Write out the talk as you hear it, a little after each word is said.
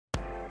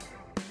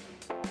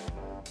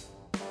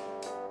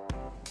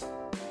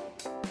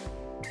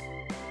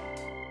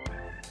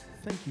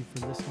Thank you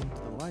for listening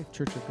to the Life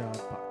Church of God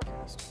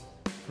podcast.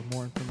 For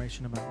more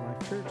information about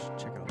Life Church,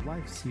 check out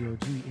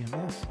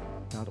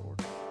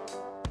lifecogms.org.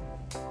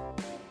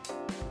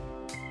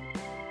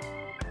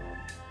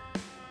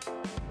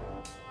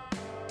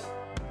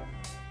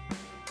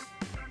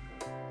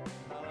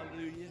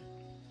 Hallelujah.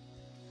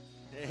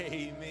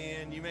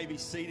 Amen. You may be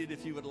seated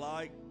if you would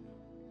like.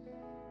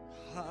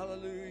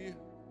 Hallelujah.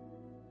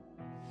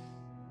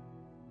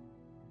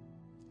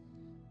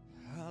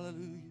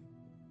 Hallelujah.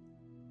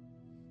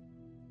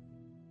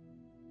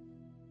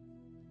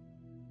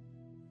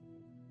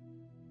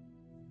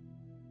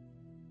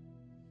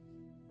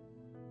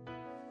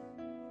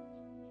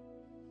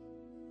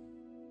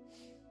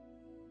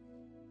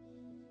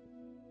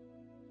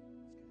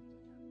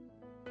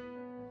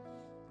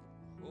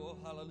 Oh,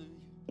 hallelujah.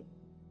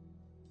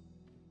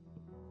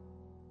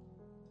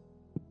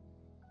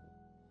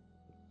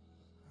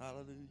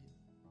 Hallelujah.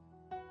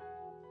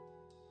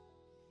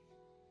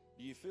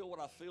 Do you feel what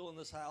I feel in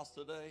this house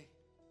today?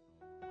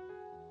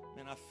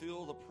 Man, I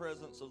feel the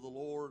presence of the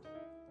Lord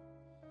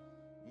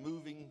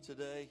moving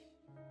today.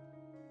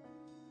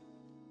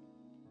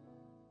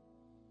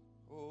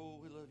 Oh,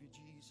 we love you,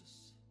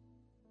 Jesus.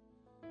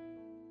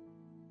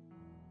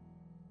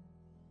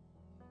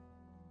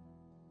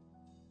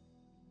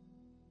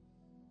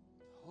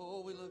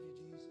 Oh, we love you,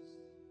 Jesus.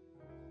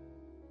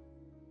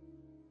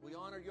 We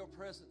honor your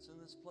presence in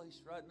this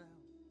place right now.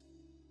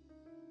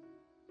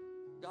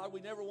 God, we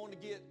never want to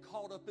get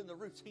caught up in the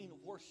routine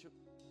of worship,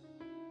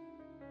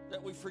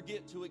 that we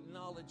forget to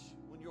acknowledge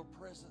when your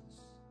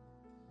presence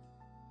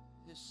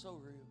is so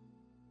real.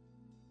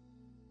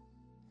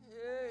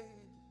 Hey.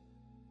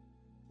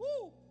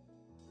 Woo.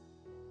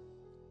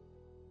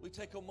 We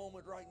take a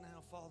moment right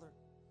now, Father,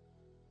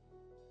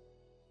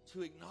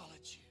 to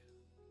acknowledge you.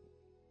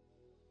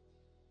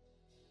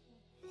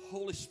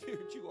 Holy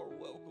Spirit, you are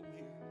welcome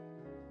here.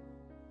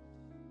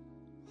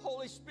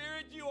 Holy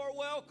Spirit, you are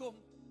welcome.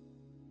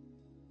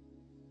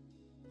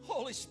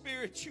 Holy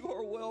Spirit, you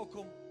are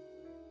welcome.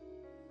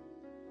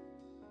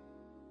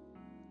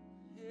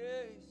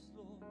 Yes,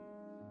 Lord.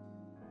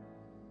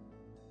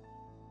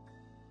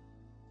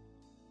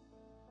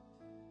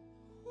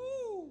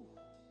 Woo.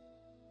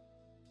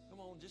 Come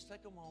on, just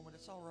take a moment.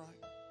 It's all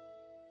right.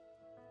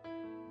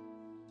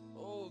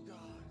 Oh, God.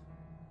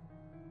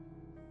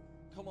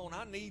 Come on,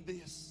 I need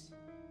this.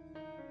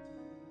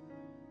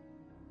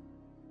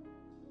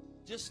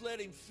 Just let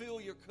him fill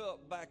your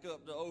cup back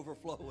up to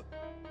overflowing.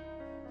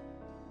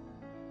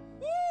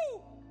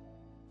 Woo!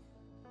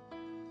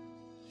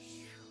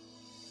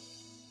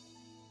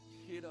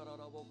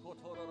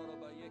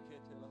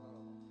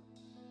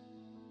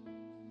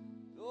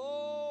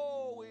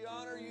 Oh, we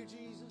honor you,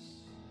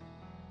 Jesus.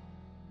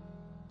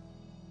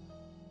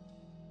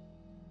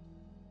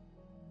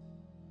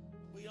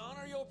 We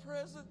honor your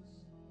presence.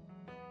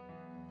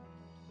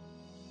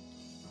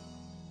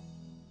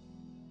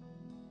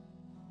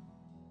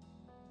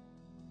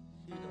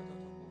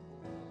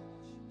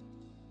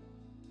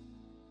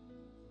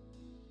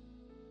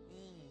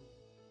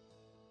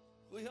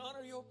 We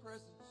honor your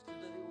presence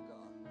today, oh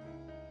God.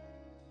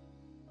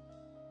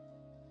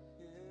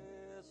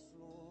 Yes,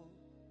 Lord.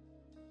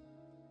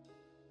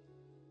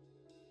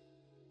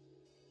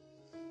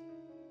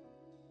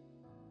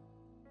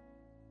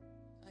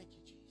 Thank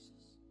you,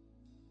 Jesus,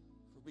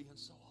 for being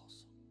so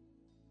awesome.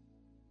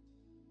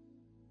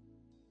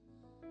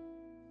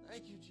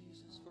 Thank you,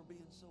 Jesus, for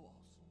being so awesome.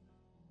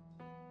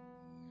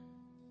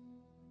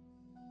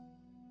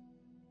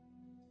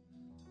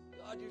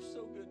 God, you're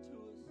so good to us.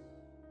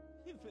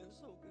 You've been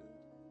so good.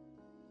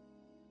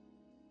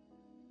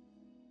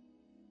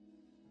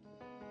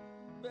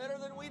 Better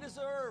than we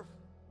deserve.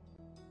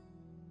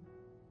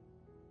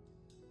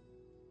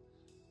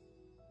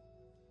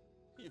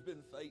 You've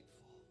been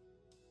faithful.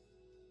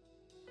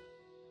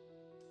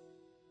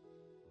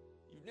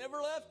 You've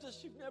never left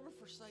us. You've never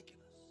forsaken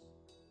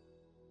us.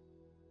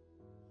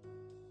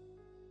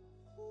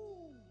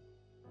 Woo.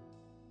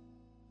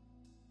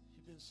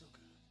 You've been so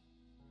good.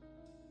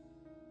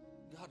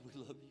 God, we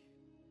love you.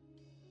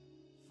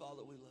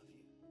 Father, we love you.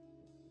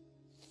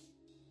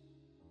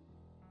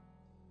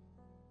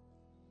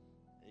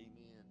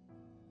 Amen.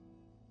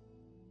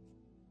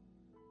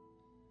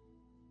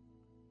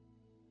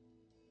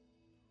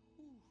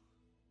 Whew.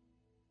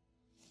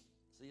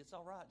 See, it's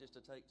all right just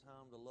to take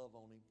time to love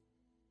on him,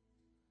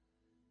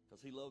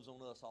 because he loves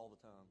on us all the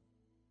time.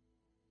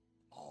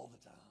 All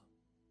the time.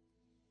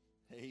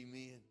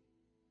 Amen.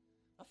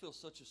 I feel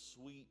such a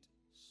sweet,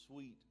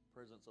 sweet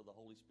presence of the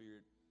Holy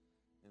Spirit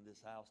in this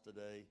house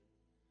today.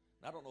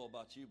 I don't know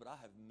about you, but I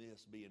have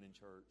missed being in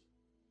church.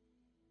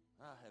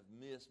 I have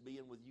missed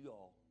being with you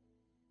all.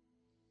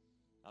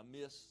 I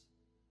miss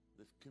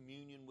the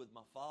communion with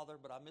my father,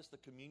 but I miss the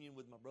communion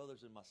with my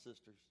brothers and my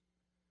sisters.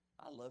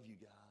 I love you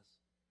guys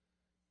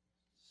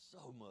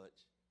so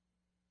much.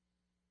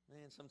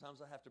 Man,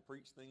 sometimes I have to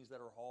preach things that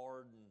are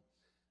hard and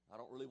I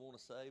don't really want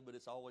to say, but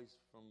it's always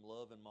from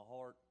love in my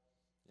heart.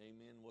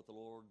 Amen, what the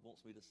Lord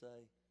wants me to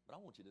say. But I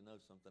want you to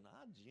know something.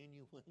 I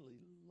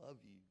genuinely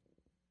love you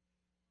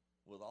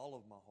with all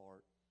of my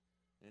heart.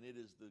 And it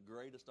is the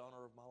greatest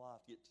honor of my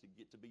life to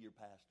get to be your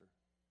pastor.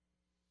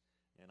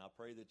 And I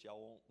pray that y'all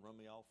won't run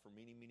me off for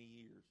many, many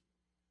years.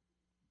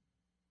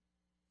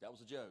 That was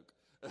a joke.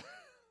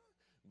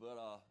 But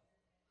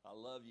I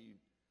love you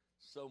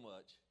so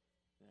much.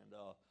 And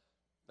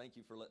thank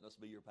you for letting us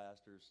be your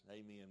pastors.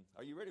 Amen.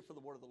 Are you ready for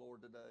the word of the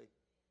Lord today?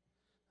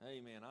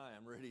 Amen. I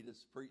am ready to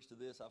preach to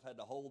this. I've had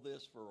to hold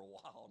this for a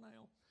while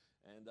now.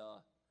 And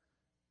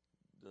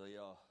the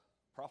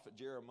prophet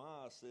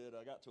Jeremiah said,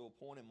 I got to a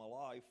point in my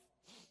life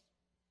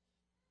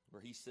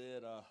where he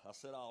said, I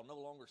said, I'll no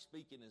longer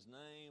speak in his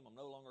name. I'm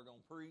no longer going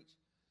to preach.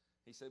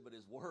 He said, but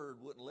his word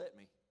wouldn't let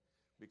me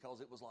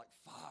because it was like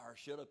fire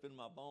shut up in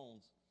my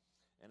bones.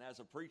 And as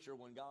a preacher,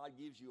 when God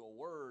gives you a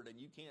word and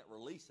you can't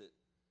release it,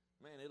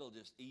 man, it'll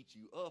just eat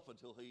you up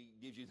until he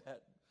gives you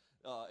that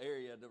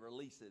area to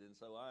release it. And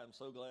so I am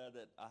so glad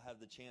that I have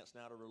the chance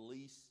now to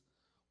release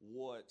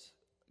what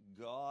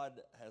God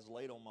has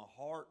laid on my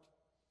heart.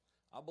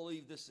 I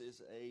believe this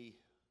is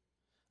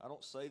I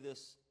don't say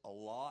this a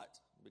lot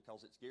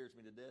because it scares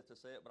me to death to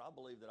say it, but I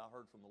believe that I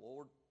heard from the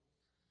Lord.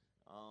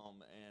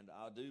 And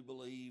I do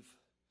believe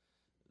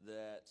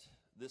that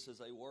this is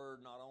a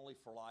word not only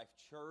for Life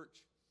Church,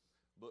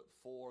 but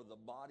for the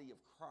body of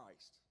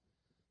Christ.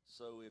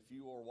 So if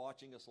you are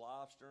watching us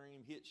live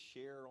stream, hit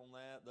share on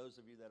that. Those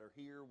of you that are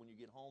here, when you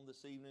get home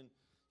this evening,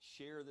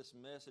 share this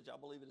message. I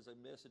believe it is a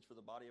message for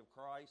the body of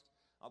Christ.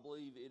 I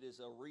believe it is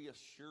a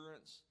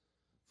reassurance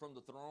from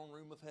the throne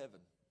room of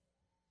heaven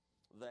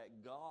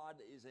that God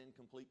is in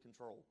complete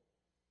control.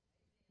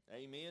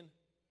 Amen.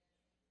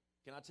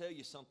 Can I tell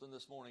you something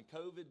this morning?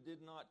 COVID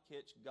did not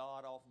catch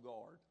God off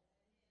guard.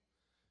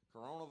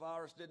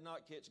 Coronavirus did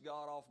not catch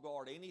God off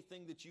guard.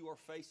 Anything that you are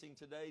facing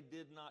today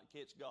did not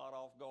catch God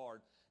off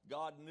guard.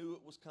 God knew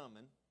it was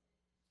coming.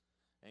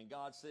 And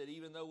God said,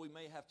 even though we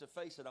may have to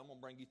face it, I'm going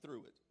to bring you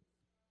through it.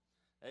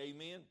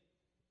 Amen.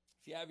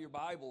 If you have your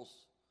Bibles,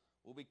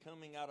 we'll be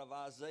coming out of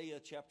Isaiah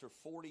chapter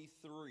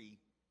 43.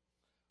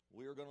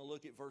 We are going to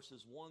look at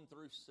verses 1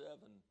 through 7.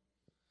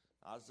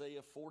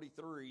 Isaiah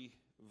 43,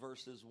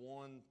 verses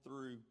 1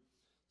 through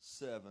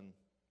 7.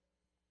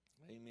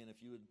 Amen.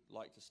 If you would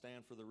like to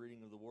stand for the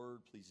reading of the word,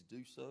 please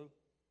do so.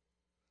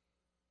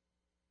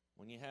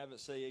 When you have it,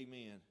 say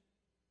amen.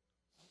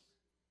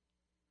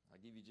 I'll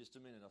give you just a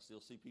minute. I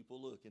still see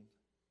people looking.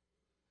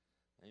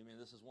 Amen.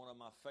 This is one of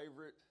my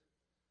favorite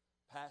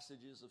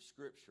passages of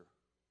Scripture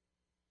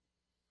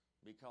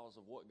because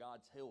of what God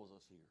tells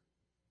us here.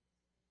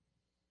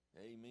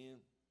 Amen.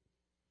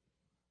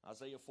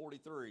 Isaiah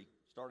 43,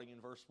 starting in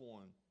verse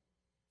 1.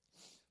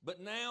 But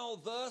now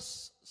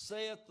thus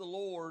saith the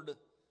Lord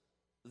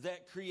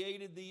that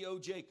created thee, O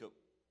Jacob,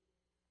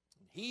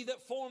 he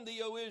that formed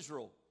thee, O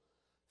Israel,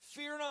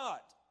 fear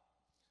not,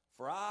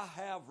 for I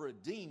have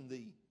redeemed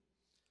thee.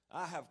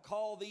 I have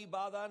called thee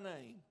by thy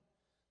name.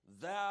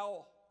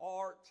 Thou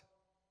art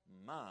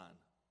mine.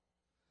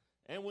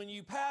 And when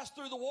you pass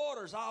through the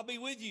waters, I'll be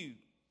with you.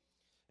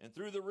 And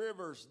through the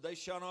rivers, they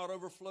shall not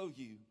overflow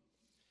you.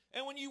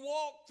 And when you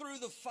walk through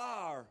the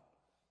fire,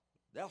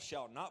 thou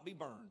shalt not be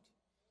burned,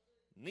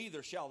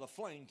 neither shall the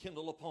flame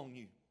kindle upon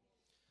you.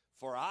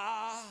 For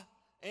I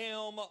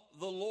am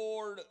the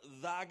Lord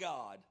thy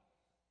God,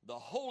 the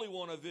Holy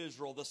One of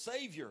Israel, the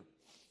Savior.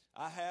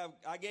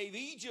 I gave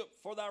Egypt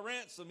for thy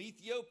ransom,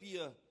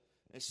 Ethiopia,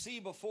 and sea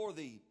before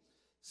thee.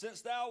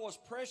 Since thou wast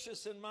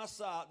precious in my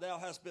sight, thou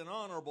hast been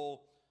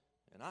honorable,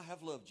 and I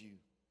have loved you.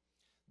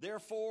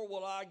 Therefore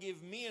will I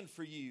give men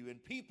for you,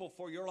 and people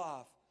for your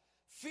life.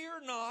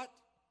 Fear not,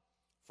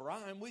 for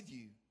I am with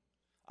you.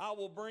 I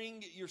will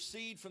bring your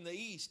seed from the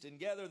east, and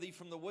gather thee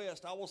from the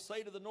west. I will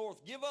say to the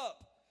north, give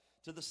up.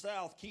 To the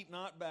south, keep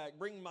not back.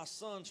 Bring my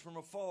sons from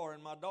afar,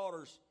 and my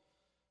daughters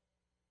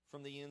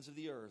from the ends of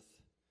the earth.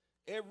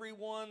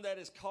 Everyone that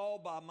is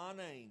called by my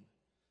name,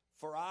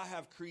 for I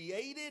have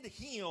created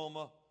him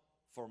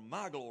for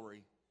my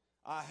glory.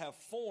 I have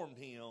formed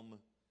him,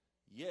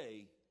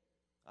 yea,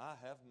 I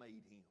have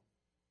made him.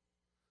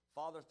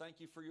 Father,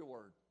 thank you for your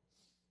word.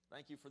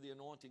 Thank you for the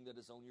anointing that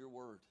is on your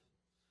word.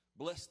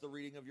 Bless the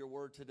reading of your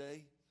word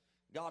today.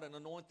 God, and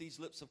anoint these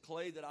lips of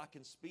clay that I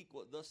can speak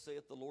what thus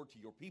saith the Lord to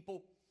your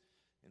people.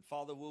 And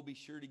Father, we'll be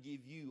sure to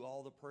give you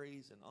all the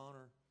praise and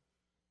honor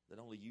that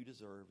only you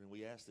deserve. And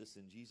we ask this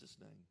in Jesus'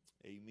 name.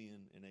 Amen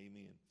and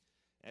amen.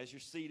 As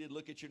you're seated,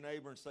 look at your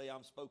neighbor and say,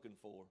 I'm spoken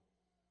for.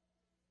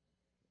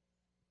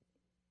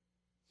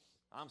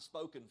 I'm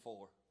spoken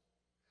for.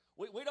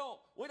 We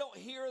don't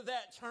hear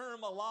that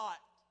term a lot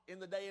in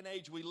the day and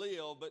age we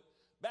live, but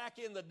back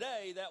in the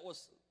day, that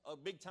was a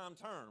big-time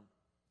term.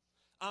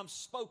 I'm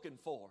spoken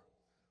for.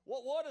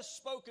 What does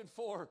spoken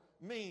for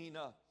mean?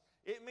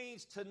 It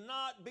means to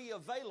not be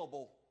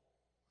available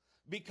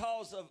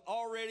because of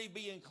already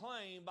being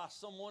claimed by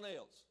someone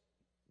else.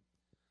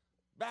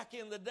 Back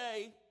in the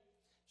day,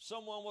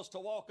 someone was to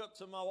walk up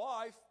to my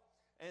wife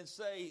and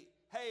say,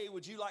 hey,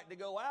 would you like to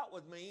go out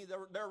with me?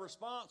 Their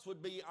response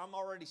would be, I'm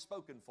already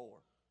spoken for.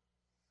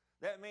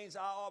 That means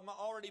I'm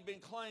already been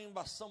claimed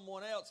by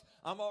someone else.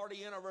 I'm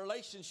already in a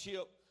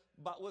relationship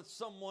with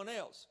someone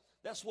else.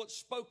 That's what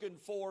spoken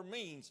for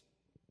means.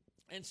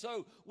 And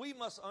so we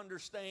must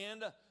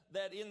understand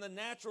that in the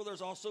natural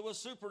there's also a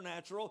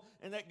supernatural,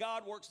 and that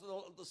God works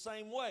the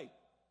same way.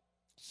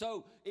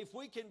 So if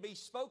we can be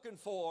spoken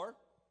for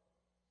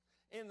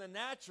in the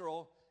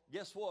natural,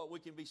 guess what? We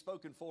can be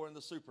spoken for in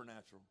the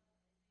supernatural.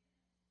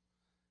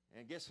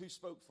 And guess who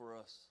spoke for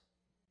us?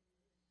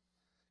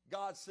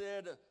 God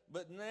said,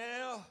 "But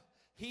now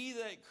he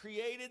that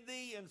created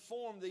thee and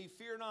formed thee,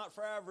 fear not,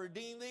 for I have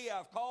redeemed thee. I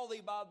have called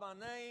thee by thy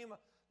name.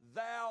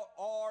 Thou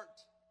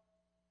art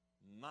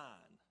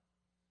mine."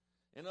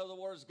 In other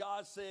words,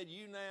 God said,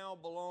 you now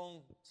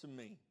belong to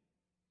me.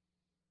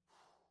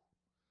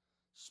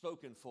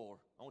 Spoken for.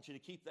 I want you to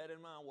keep that in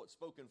mind, what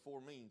spoken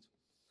for means.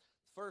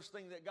 The first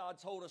thing that God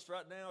told us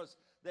right now is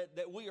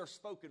that we are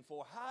spoken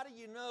for. How do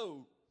you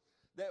know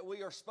that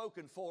we are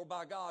spoken for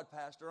by God,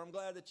 Pastor? I'm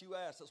glad that you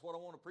asked. That's what I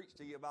want to preach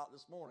to you about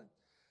this morning.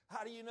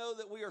 How do you know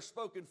that we are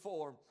spoken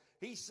for?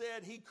 He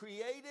said he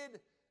created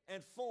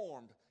and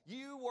formed.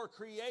 You were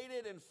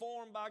created and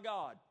formed by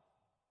God.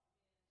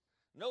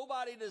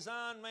 Nobody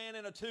designed man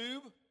in a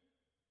tube.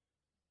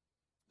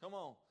 Come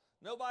on.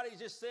 Nobody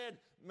just said,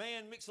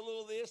 man, mix a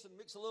little of this and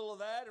mix a little of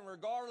that. And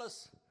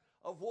regardless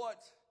of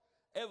what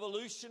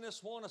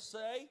evolutionists want to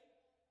say,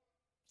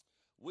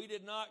 we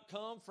did not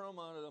come from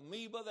an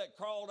amoeba that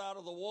crawled out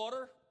of the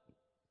water,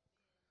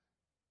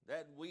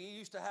 that we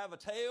used to have a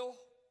tail.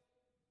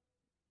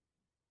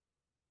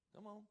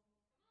 Come on.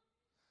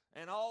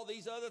 And all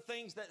these other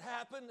things that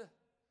happened.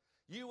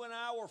 You and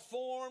I were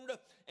formed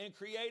and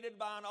created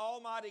by an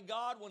almighty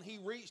God when he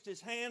reached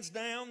his hands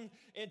down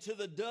into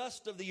the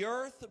dust of the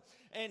earth,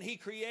 and he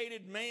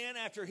created man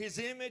after his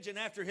image and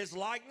after his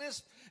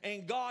likeness,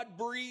 and God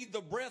breathed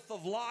the breath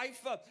of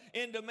life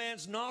into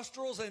man's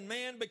nostrils, and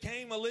man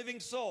became a living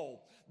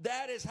soul.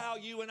 That is how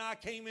you and I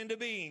came into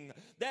being.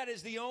 That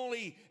is the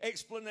only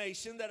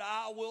explanation that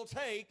I will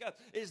take,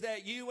 is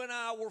that you and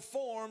I were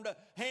formed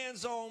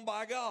hands-on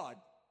by God.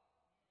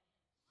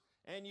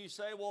 And you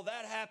say, well,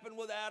 that happened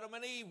with Adam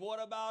and Eve.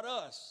 What about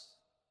us?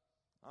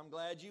 I'm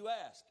glad you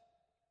asked.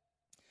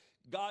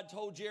 God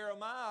told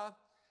Jeremiah,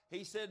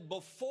 he said,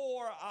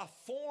 before I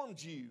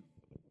formed you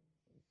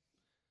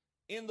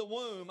in the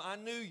womb, I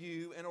knew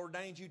you and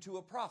ordained you to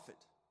a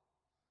prophet.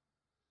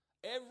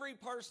 Every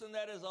person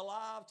that is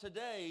alive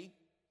today,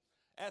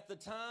 at the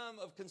time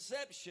of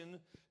conception,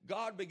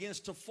 God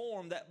begins to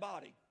form that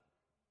body.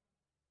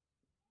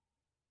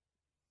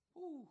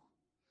 Ooh.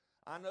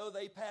 I know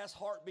they pass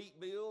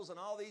heartbeat bills and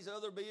all these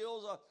other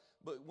bills,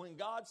 but when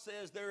God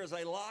says there is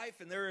a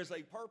life and there is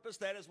a purpose,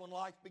 that is when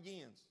life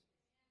begins.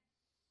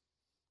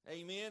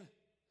 Amen.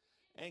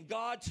 And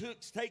God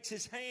takes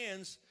his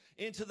hands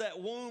into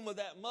that womb of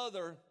that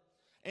mother,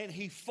 and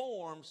he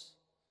forms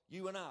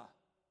you and I.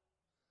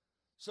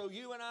 So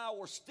you and I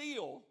were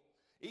still,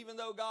 even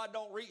though God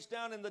don't reach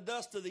down in the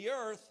dust of the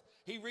earth,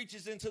 he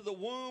reaches into the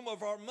womb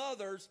of our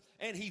mothers,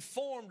 and he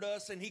formed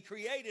us and he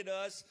created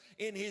us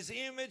in his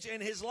image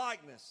and his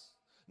likeness.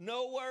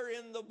 Nowhere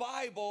in the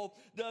Bible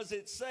does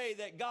it say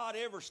that God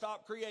ever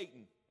stopped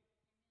creating.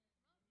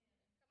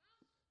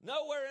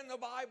 Nowhere in the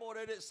Bible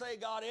did it say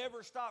God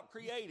ever stopped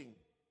creating.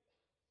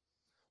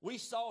 We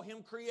saw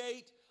him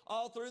create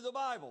all through the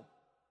Bible.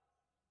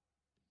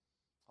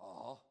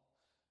 Oh,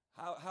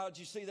 how'd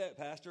you see that,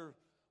 Pastor?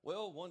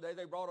 Well, one day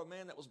they brought a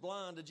man that was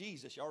blind to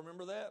Jesus. Y'all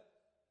remember that?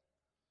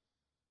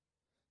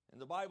 And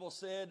the Bible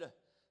said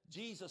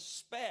Jesus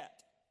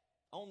spat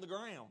on the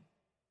ground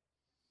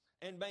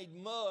and made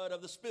mud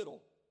of the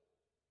spittle.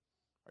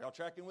 Are y'all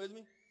tracking with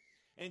me?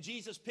 And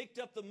Jesus picked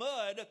up the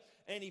mud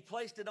and he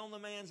placed it on the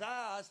man's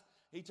eyes.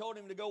 He told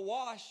him to go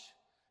wash,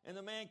 and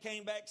the man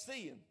came back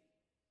seeing.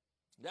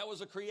 That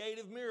was a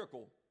creative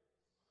miracle.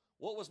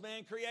 What was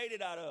man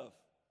created out of?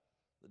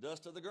 The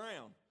dust of the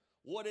ground.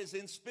 What is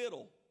in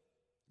spittle?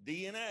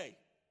 DNA.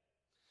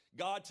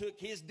 God took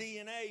his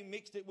DNA,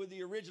 mixed it with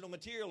the original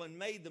material, and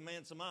made the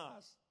man some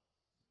eyes.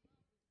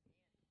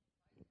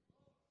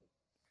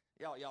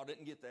 Y'all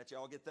didn't get that.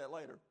 Y'all get that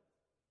later.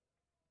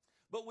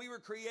 But we were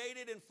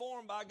created and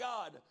formed by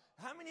God.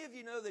 How many of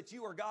you know that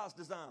you are God's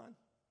design?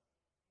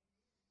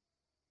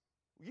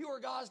 You are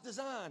God's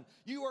design.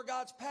 You are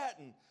God's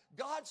patent.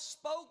 God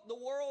spoke the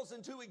worlds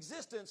into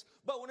existence,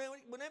 but when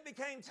it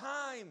became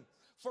time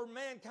for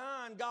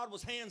mankind, God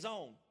was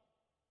hands-on.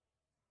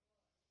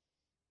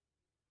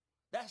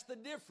 That's the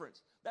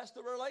difference. That's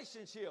the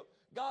relationship.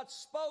 God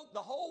spoke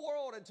the whole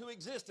world into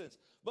existence.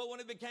 But when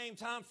it became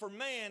time for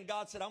man,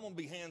 God said, I'm going to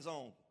be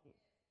hands-on.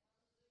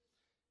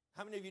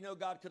 How many of you know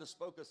God could have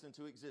spoke us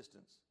into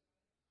existence?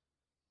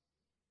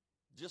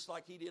 Just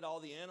like he did all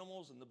the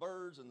animals and the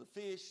birds and the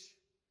fish.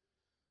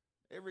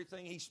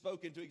 Everything he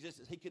spoke into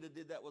existence. He could have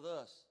did that with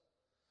us.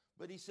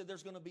 But he said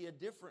there's going to be a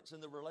difference in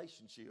the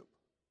relationship.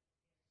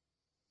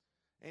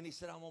 And he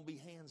said, I'm going to be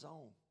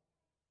hands-on.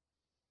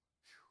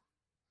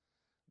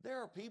 There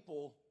are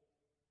people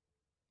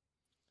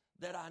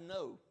that I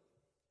know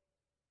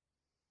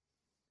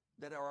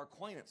that are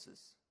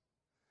acquaintances,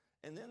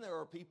 And then there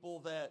are people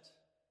that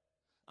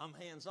I'm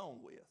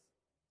hands-on with.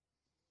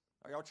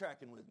 Are y'all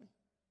tracking with me?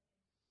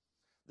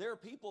 There are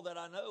people that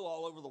I know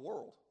all over the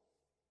world.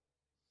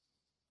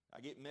 I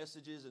get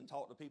messages and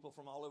talk to people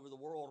from all over the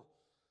world.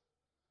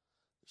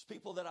 There's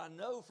people that I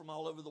know from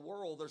all over the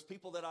world. There's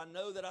people that I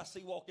know that I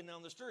see walking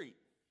down the street.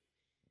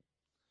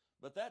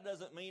 But that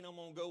doesn't mean I'm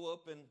going to go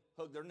up and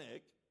hug their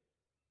neck.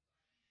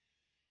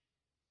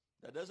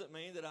 That doesn't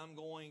mean that I'm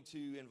going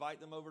to invite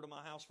them over to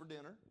my house for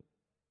dinner.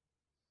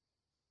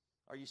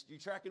 Are you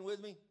tracking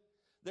with me?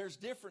 There's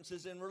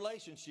differences in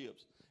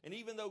relationships. And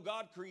even though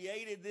God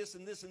created this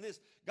and this and this,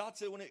 God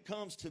said when it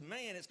comes to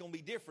man, it's going to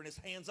be different. It's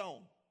hands-on.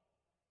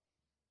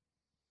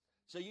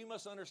 So you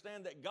must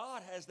understand that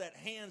God has that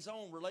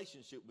hands-on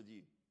relationship with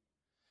you.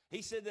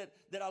 He said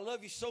that I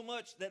love you so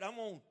much that I'm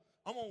going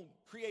to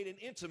create an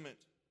intimate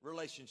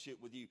relationship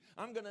with you.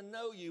 I'm going to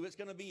know you. It's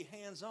going to be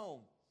hands-on.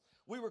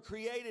 We were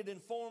created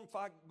and formed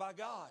by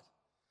God.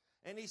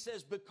 And he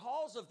says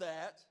because of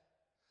that,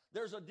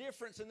 there's a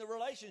difference in the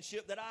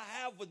relationship that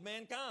I have with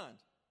mankind.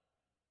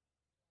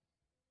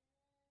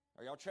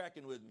 Are y'all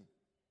tracking with me?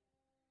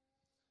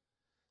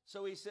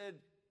 So he said,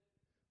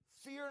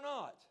 fear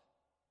not.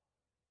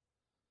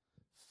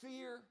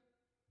 Fear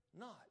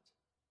not.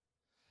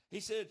 He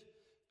said,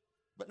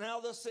 but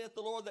now thus saith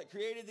the Lord that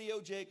created thee, O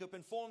Jacob,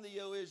 and formed thee,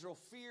 O Israel,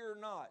 fear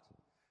not.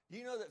 Do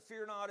you know that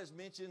fear not is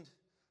mentioned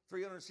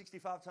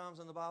 365 times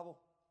in the Bible?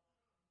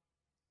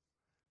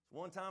 It's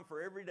one time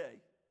for every day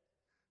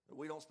that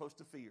we don't supposed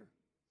to fear.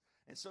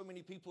 And so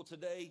many people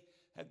today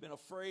have been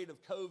afraid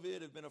of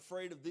COVID, have been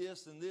afraid of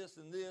this and this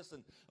and this,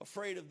 and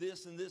afraid of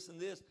this and this and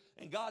this.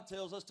 And God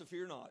tells us to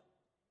fear not.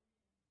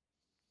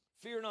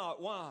 Fear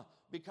not. Why?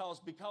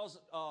 Because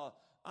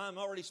I'm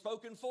already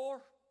spoken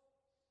for.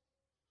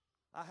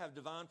 I have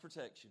divine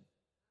protection.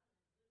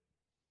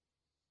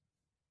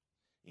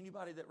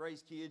 Anybody that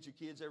raised kids, your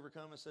kids ever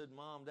come and said,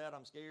 Mom, Dad,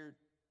 I'm scared?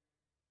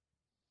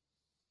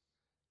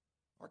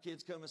 Our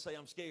kids come and say,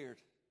 I'm scared.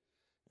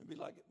 And be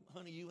like,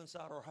 honey, you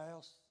inside our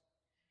house?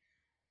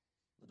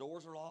 The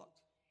doors are locked.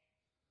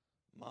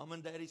 Mom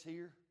and Daddy's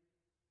here.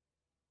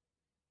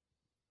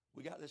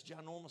 We got this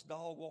ginormous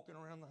dog walking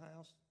around the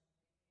house.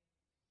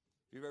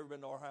 If you've ever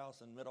been to our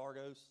house in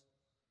Mid-Argos,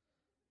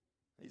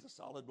 he's a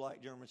solid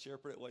black German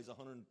Shepherd. It weighs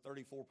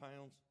 134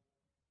 pounds.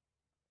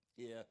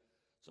 Yeah,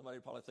 somebody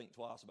would probably think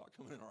twice about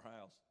coming in our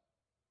house.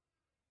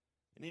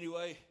 And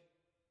anyway,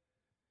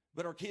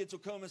 but our kids will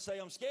come and say,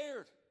 I'm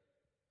scared.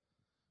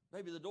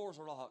 Maybe the doors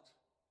are locked.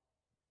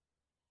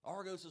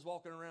 Argos is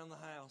walking around the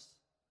house.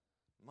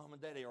 Mom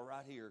and Daddy are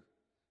right here.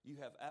 You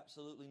have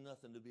absolutely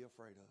nothing to be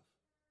afraid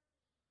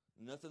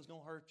of. Nothing's going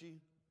to hurt you.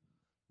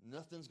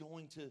 Nothing's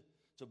going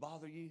to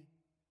bother you.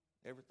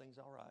 Everything's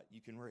all right.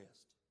 You can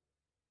rest.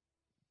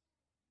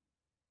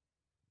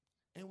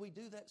 And we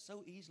do that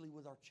so easily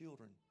with our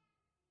children.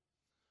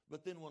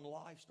 But then when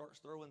life starts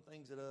throwing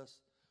things at us,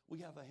 we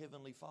have a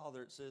heavenly Father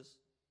that says,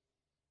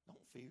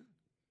 don't fear.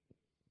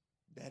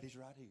 Daddy's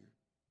right here.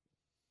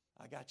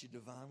 I got you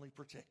divinely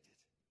protected.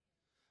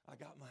 I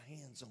got my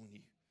hands on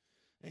you.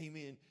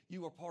 Amen.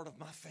 You are part of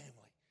my family.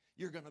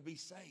 You're going to be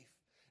safe.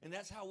 And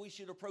that's how we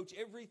should approach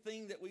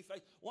everything that we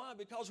face. Why?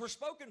 Because we're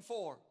spoken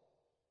for.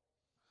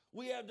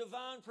 We have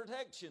divine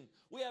protection.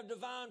 We have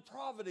divine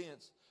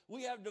providence.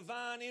 We have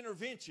divine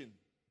intervention.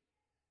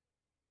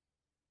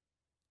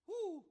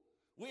 Woo!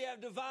 We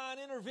have divine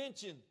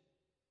intervention.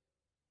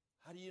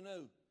 How do you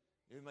know?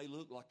 It may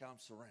look like I'm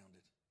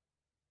surrounded.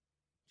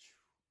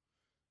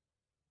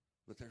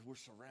 But we're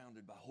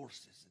surrounded by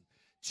horses and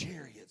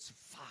chariots of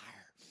fire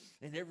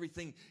and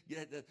everything.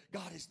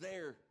 God is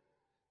there.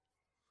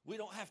 We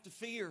don't have to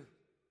fear.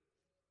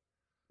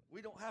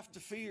 We don't have to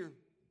fear.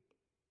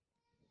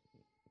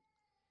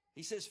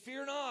 He says,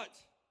 fear not,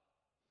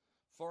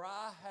 for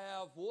I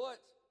have what?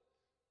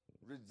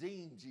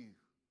 Redeemed you.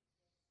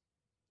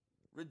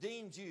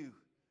 Redeemed you.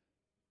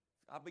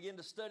 I began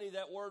to study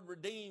that word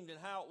redeemed and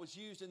how it was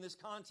used in this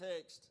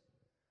context.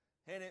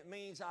 And it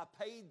means I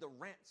paid the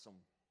ransom.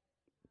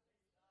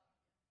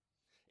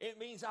 It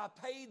means I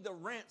paid the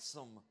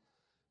ransom,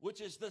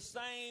 which is the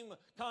same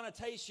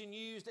connotation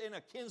used in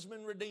a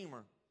kinsman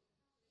redeemer.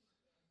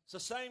 It's the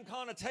same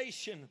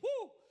connotation,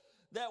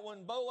 that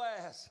when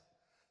Boaz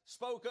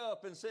spoke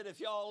up and said,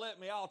 if y'all let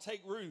me, I'll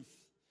take Ruth.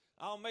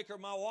 I'll make her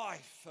my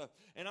wife,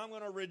 and I'm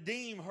going to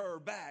redeem her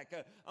back.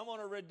 I'm going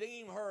to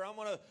redeem her. I'm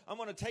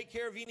going to take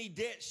care of any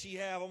debt she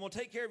has. I'm going to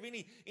take care of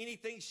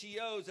anything she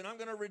owes, and I'm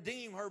going to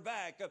redeem her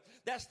back.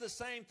 That's the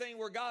same thing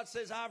where God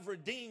says, I've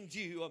redeemed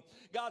you.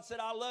 God said,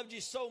 I loved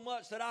you so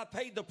much that I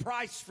paid the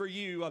price for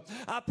you.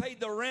 I paid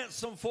the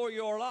ransom for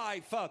your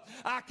life.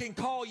 I can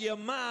call you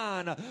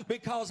mine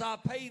because I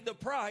paid the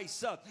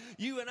price.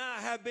 You and I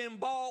have been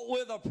bought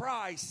with a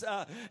price.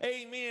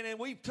 Amen. And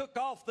we took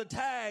off the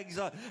tags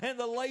and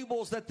the labels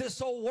that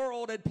this old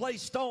world had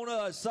placed on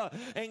us.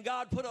 And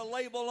God put a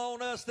label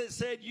on us that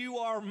said, you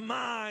are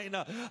mine.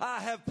 I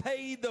have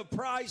paid the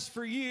price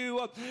for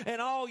you.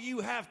 And all you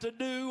have to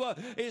do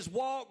is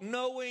walk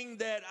knowing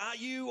that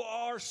you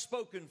are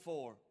spoken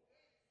for.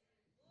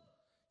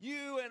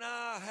 You and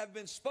I have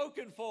been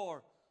spoken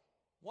for.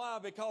 Why?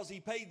 Because He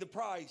paid the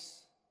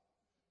price.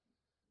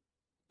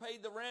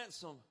 Paid the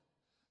ransom.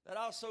 That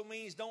also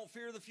means don't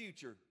fear the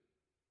future.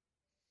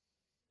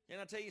 Can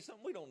I tell you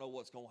something? We don't know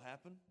what's going to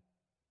happen.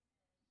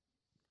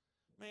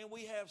 Man,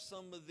 we have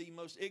some of the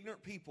most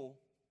ignorant people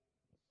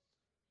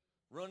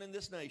running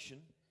this nation.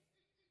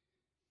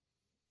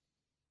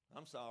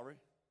 I'm sorry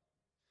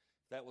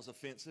if that was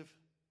offensive.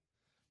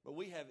 But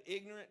we have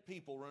ignorant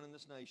people running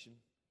this nation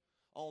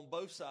on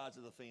both sides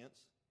of the fence.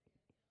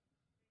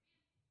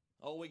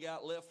 Oh, we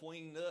got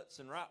left-wing nuts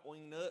and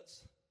right-wing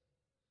nuts.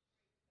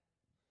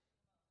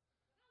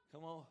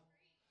 Come on.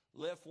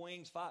 Left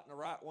wing's fighting the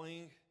right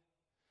wing.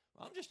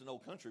 I'm just an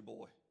old country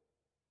boy.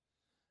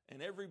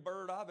 And every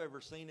bird I've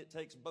ever seen, it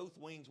takes both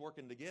wings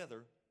working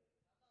together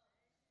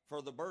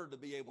for the bird to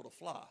be able to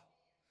fly.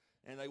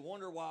 And they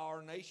wonder why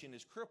our nation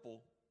is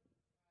crippled.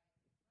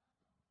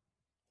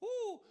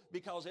 Woo!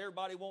 Because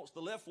everybody wants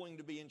the left wing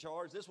to be in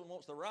charge. This one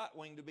wants the right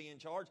wing to be in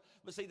charge.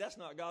 But see, that's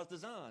not God's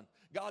design.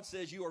 God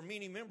says you are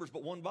many members,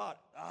 but one body.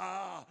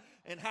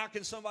 And how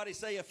can somebody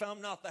say, if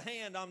I'm not the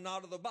hand, I'm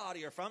not of the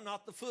body? Or if I'm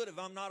not the foot, if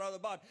I'm not of the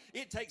body?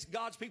 It takes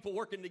God's people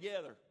working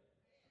together.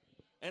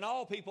 And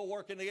all people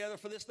working together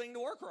for this thing to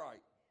work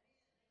right.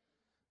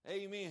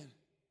 Amen.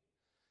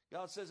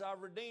 God says,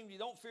 I've redeemed you.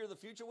 Don't fear the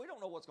future. We don't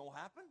know what's going to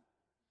happen.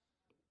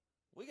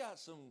 We got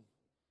some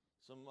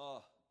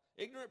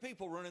ignorant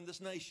people running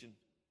this nation.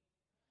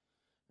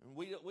 And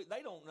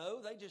they don't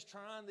know. They just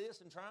trying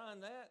this and trying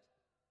that.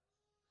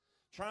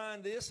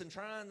 Trying this and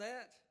trying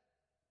that.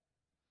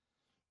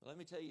 But let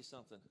me tell you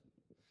something.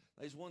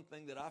 There's one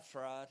thing that I've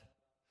tried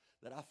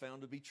that I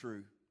found to be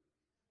true.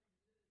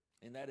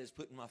 And that is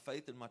putting my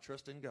faith and my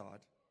trust in God.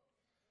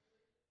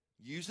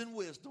 Using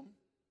wisdom.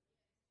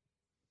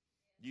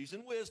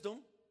 Using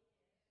wisdom.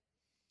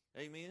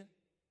 Amen.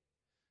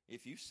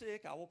 If you're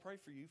sick, I will pray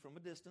for you from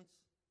a distance.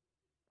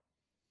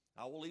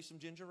 I will leave some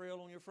ginger ale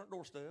on your front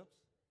doorsteps.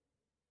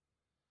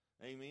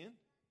 Amen.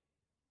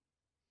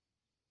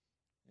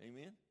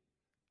 Amen.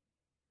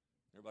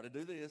 Everybody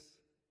do this.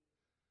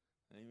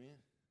 Amen.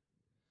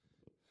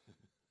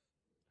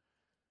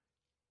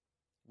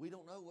 We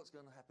don't know what's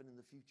going to happen in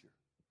the future.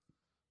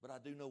 But I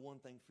do know one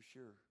thing for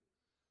sure,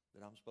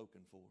 that I'm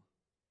spoken for.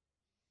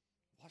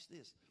 Watch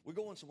this. We're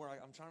going somewhere.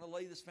 I'm trying to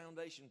lay this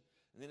foundation,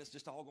 and then it's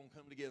just all going to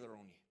come together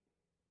on you.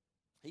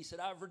 He said,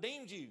 I've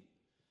redeemed you.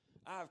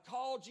 I've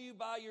called you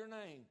by your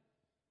name.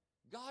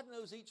 God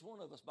knows each one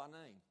of us by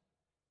name.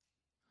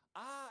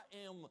 I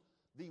am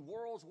the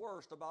world's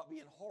worst about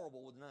being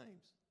horrible with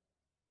names.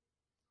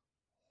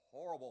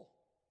 Horrible.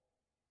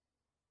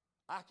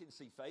 I can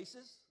see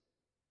faces.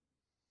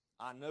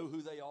 I know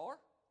who they are.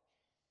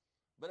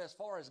 But as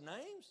far as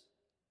names,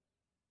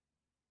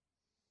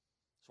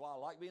 that's why I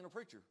like being a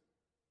preacher.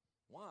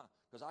 Why?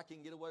 Because I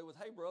can get away with,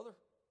 hey, brother.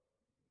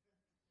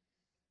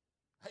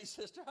 Hey,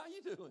 sister, how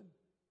you doing?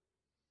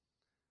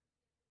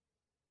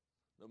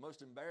 The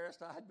most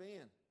embarrassed I had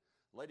been.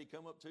 A lady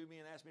come up to me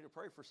and asked me to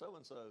pray for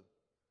so-and-so.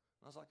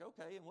 And I was like,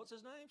 okay, and what's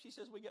his name? She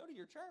says, we go to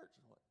your church.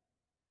 I'm like,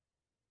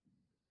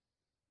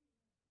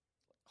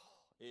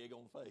 egg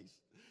on the face.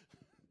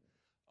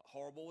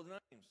 Horrible with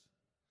names.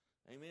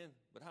 Amen.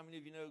 But how many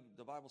of you know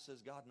the Bible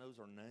says God knows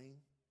our name?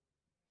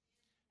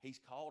 He's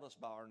called us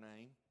by our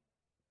name.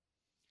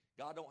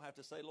 God don't have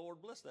to say,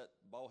 Lord, bless that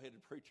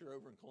bald-headed preacher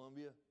over in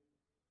Columbia.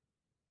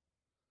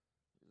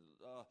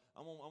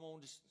 I'm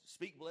going to just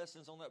speak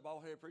blessings on that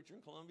bald-headed preacher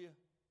in Columbia.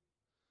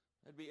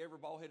 That'd be every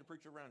bald-headed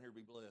preacher around here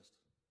be blessed.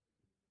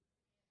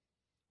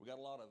 We got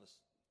a lot of us.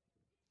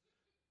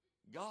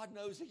 God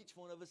knows each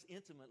one of us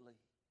intimately.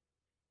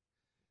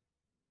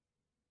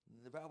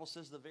 The Bible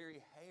says the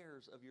very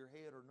hairs of your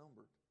head are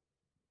numbered.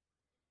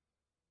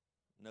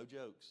 No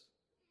jokes.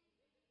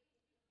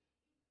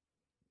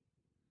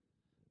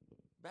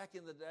 Back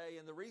in the day,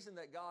 and the reason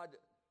that God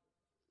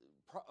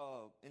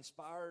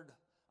inspired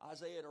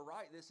Isaiah to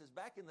write this is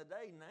back in the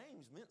day,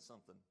 names meant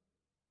something.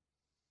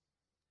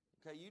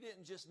 Okay, you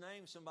didn't just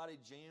name somebody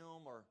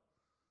Jim or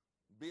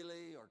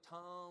Billy or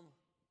Tom.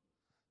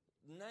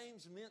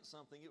 Names meant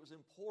something. It was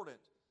important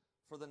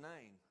for the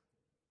name.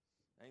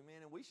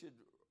 Amen. And we should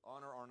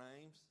honor our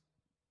names.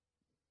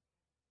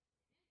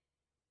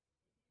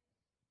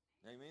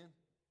 Amen.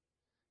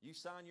 You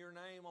sign your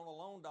name on a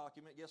loan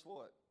document, guess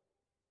what?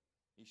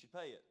 You should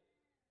pay it.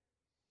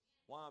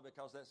 Why?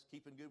 Because that's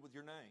keeping good with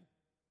your name.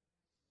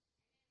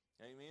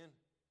 Amen.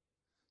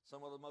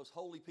 Some of the most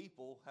holy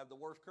people have the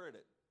worst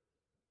credit.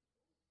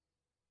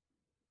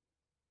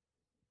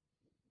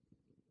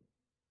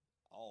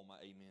 All my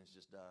amens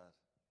just died.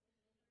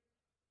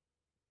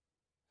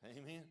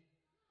 Amen.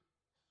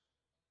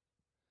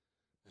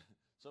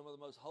 Some of the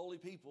most holy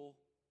people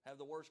have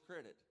the worst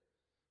credit.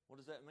 What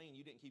does that mean?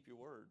 You didn't keep your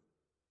word.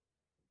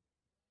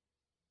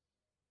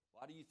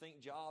 Why do you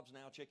think jobs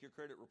now check your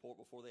credit report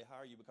before they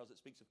hire you? Because it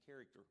speaks of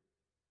character.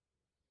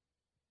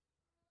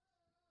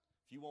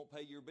 If you won't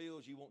pay your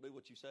bills, you won't do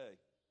what you say.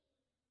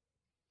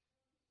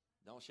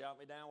 Don't shout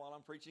me down while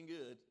I'm preaching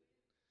good.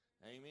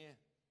 Amen.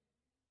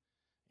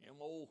 Them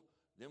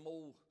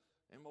old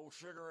Them old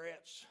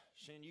cigarettes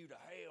send you to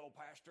hell,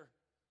 Pastor.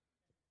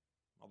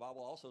 My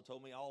Bible also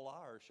told me all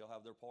liars shall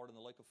have their part in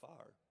the lake of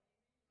fire.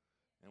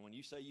 And when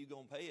you say you're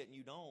going to pay it and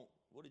you don't,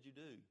 what did you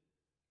do?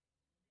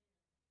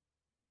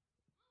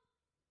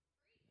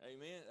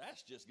 Amen.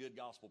 That's just good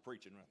gospel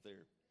preaching right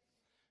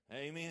there.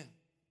 Amen.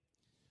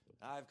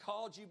 I've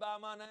called you by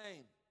my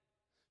name,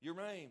 your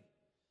name.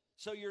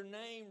 So your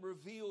name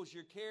reveals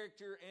your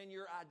character and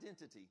your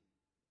identity.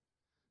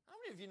 How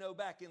many of you know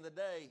back in the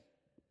day,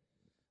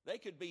 they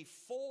could be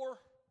 4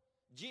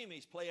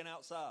 Jimmys playing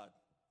outside.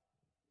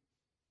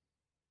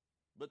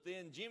 But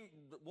then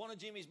one of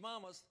Jimmy's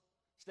mamas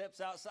steps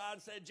outside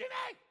and said, Jimmy,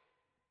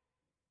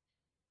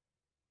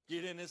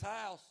 get in this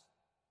house.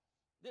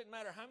 Didn't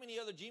matter how many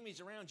other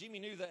Jimmys around, Jimmy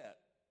knew that.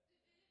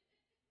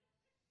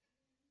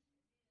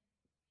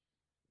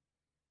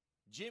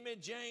 Jimmy,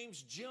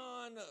 James,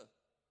 John,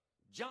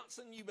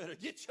 Johnson, you better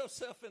get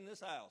yourself in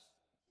this house.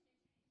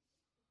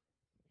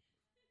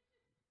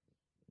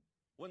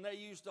 When they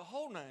used the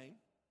whole name,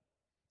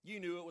 you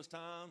knew it was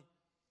time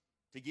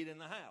to get in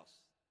the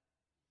house.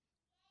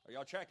 Are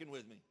y'all tracking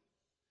with me?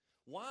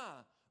 Why?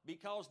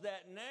 Because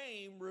that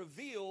name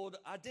revealed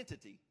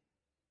identity.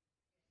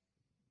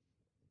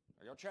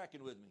 Are y'all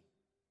tracking with me?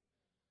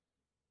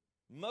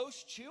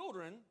 Most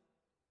children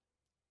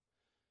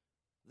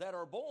that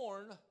are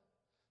born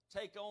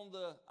take on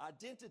the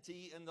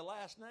identity and the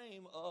last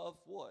name of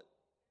what?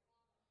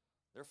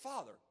 Their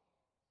father.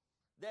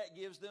 That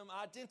gives them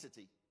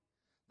identity.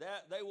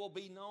 That they will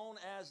be known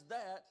as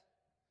that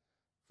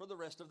for the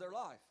rest of their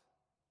life.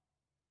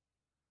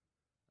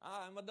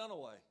 I'm a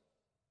Dunaway.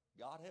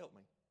 God help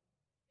me.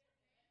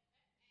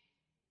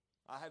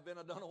 I have been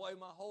a Dunaway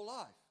my whole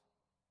life.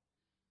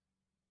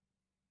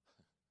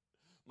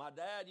 My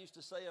dad used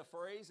to say a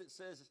phrase that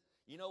says,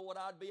 you know what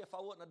I'd be if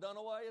I wasn't a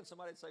Dunaway? And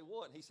somebody'd say,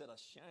 what? And he said,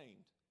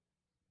 ashamed.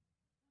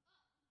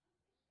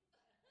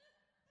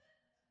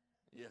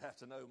 You'd have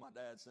to know my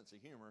dad's sense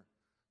of humor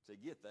to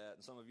get that,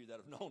 and some of you that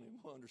have known him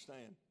will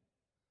understand.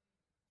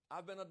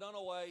 I've been a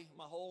Dunaway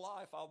my whole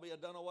life. I'll be a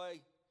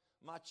Dunaway.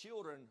 My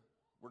children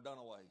were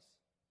Dunaways.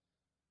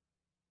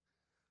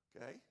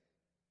 Okay?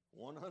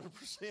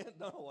 100%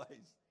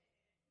 Dunaways.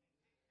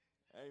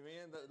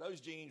 Amen. Those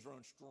genes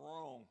run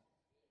strong.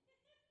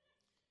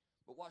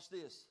 But watch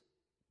this.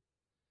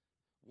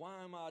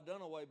 Why am I a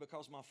Dunaway?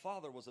 Because my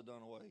father was a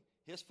Dunaway.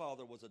 His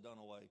father was a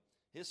Dunaway.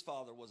 His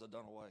father was a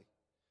Dunaway.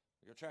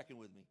 You're tracking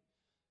with me.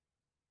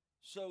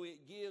 So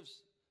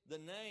the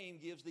name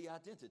gives the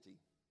identity.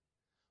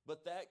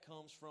 But that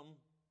comes from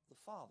the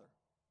father.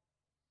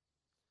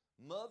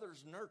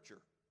 Mothers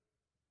nurture.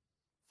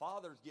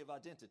 Fathers give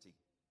identity.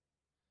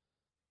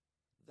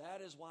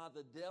 That is why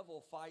the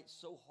devil fights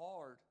so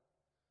hard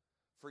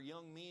for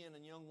young men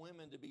and young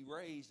women to be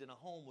raised in a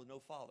home with no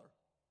father.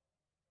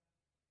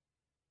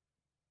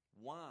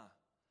 Why?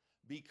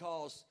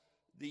 Because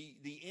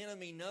the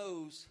enemy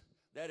knows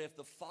that if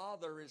the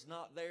father is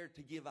not there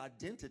to give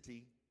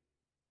identity,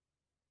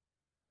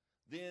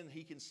 then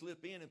he can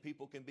slip in and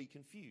people can be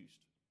confused.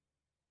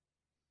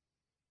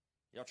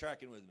 Y'all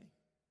tracking with me?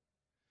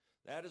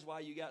 That is why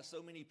you got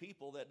so many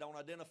people that don't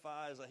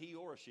identify as a he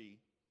or a she.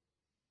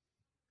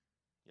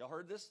 Y'all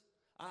heard this?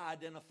 I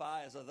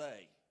identify as a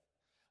they.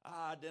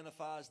 I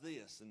identify as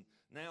this. And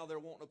now they're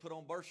wanting to put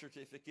on birth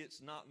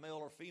certificates, not male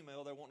or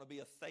female. They're wanting to be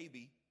a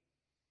thaby.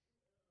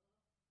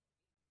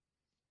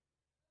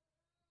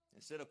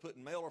 Instead of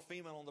putting male or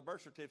female on the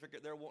birth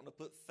certificate, they're wanting to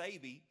put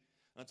thaby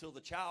until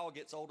the child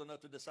gets old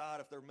enough to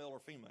decide if they're male or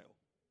female.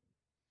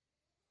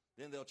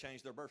 Then they'll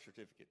change their birth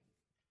certificate.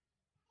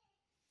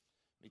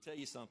 Let me tell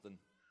you something.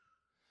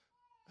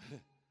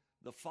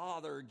 The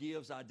Father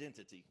gives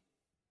identity.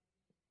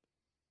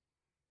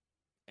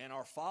 And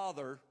our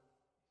Father,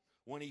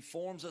 when He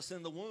forms us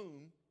in the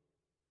womb,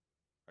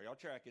 are y'all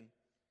tracking?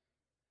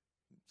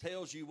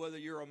 Tells you whether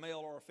you're a male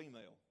or a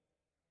female.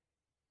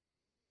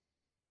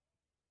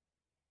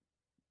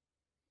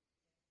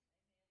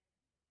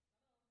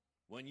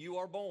 When you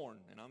are born,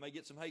 and I may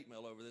get some hate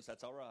mail over this,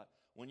 that's all right.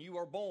 When you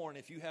are born,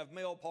 if you have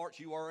male parts,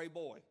 you are a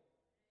boy.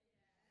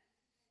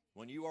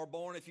 When you are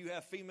born, if you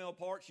have female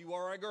parts, you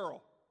are a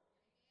girl.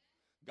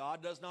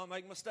 God does not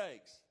make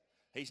mistakes.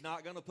 He's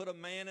not going to put a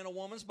man in a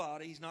woman's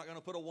body. He's not going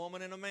to put a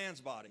woman in a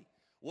man's body.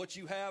 What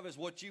you have is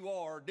what you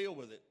are. Deal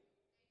with it.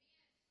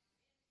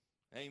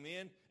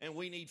 Amen. And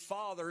we need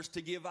fathers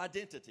to give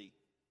identity.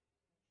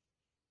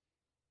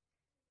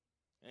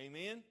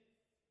 Amen.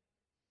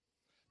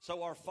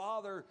 So our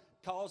Father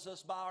calls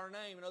us by our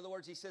name. In other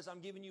words, He says, I'm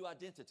giving you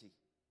identity.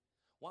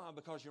 Why?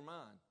 Because you're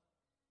mine.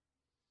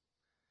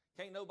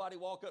 Can't nobody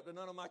walk up to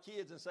none of my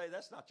kids and say,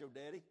 that's not your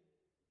daddy.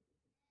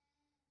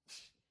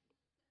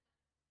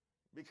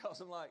 Because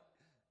I'm like,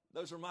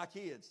 those are my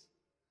kids.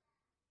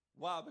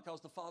 Why?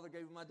 Because the Father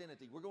gave them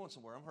identity. We're going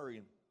somewhere. I'm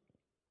hurrying.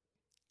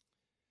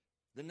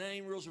 The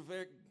name rules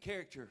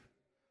character.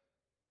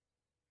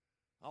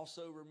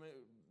 Also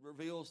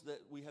reveals that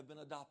we have been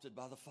adopted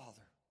by the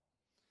Father.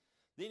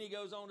 Then He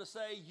goes on to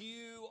say,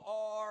 you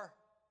are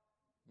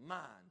mine.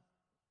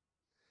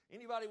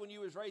 Anybody, when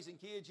you was raising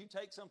kids, you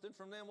take something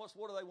from them, what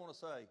do they want to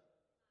say?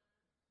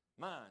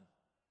 Mine.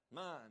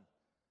 Mine.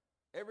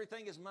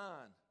 Everything is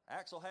mine.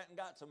 Axel hadn't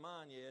got to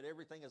mine yet.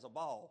 Everything is a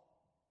ball.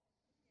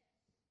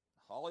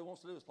 All he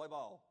wants to do is play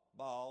ball.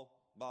 Ball.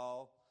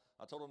 Ball.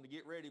 I told him to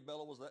get ready.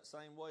 Bella was that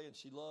same way, and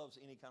she loves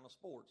any kind of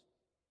sports.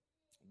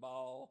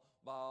 Ball,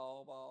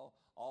 ball, ball,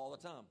 all the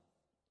time.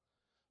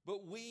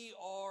 But we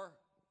are,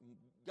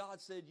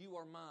 God said, you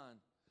are mine.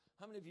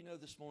 How many of you know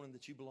this morning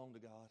that you belong to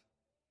God?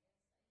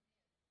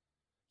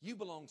 You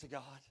belong to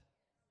God.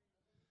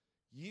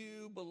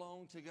 You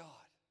belong to God.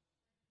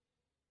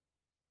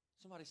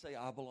 Somebody say,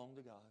 I belong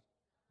to God.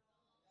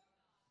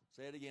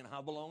 Say it again.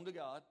 I belong to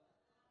God.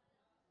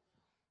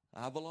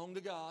 I belong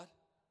to God.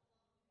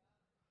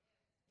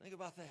 Think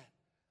about that.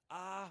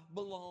 I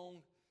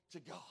belong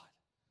to God.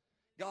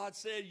 God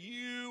said,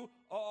 you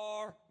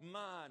are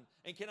mine.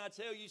 And can I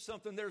tell you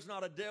something? There's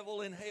not a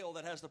devil in hell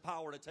that has the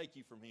power to take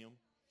you from him.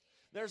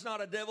 There's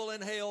not a devil in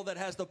hell that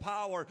has the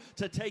power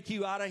to take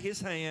you out of his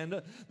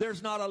hand.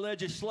 There's not a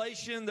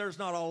legislation. There's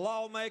not a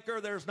lawmaker.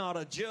 There's not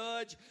a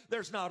judge.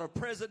 There's not a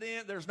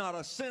president. There's not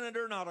a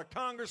senator, not a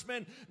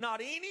congressman.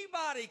 Not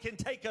anybody can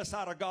take us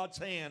out of God's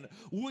hand.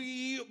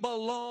 We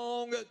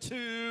belong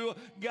to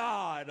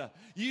God.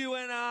 You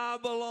and I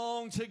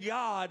belong to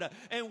God.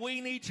 And we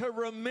need to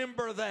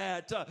remember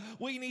that.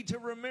 We need to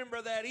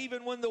remember that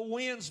even when the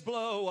winds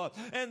blow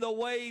and the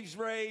waves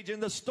rage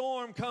and the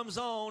storm comes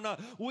on,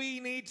 we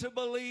need to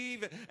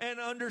believe and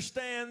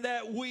understand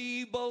that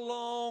we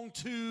belong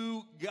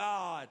to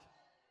God.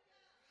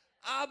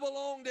 I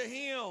belong to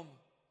him.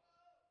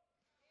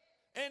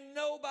 And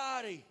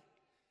nobody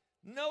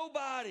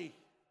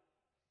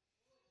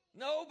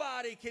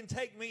can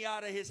take me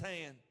out of his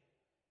hand.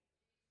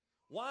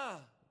 Why?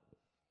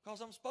 Because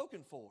I'm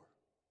spoken for.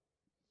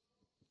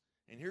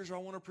 And here's where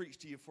I want to preach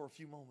to you for a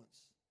few moments.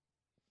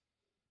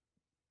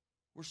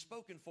 We're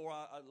spoken for.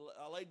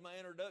 I laid my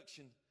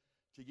introduction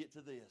to get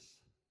to this.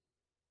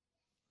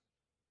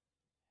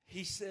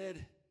 He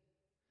said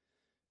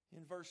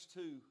in verse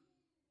 2,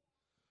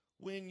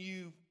 when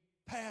you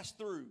pass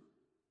through.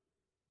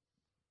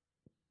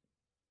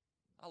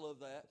 I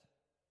love that.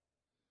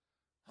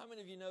 How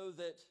many of you know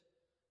that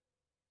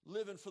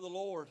living for the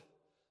Lord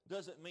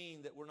doesn't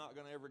mean that we're not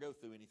going to ever go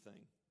through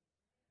anything?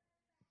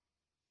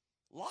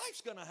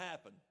 Life's going to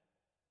happen.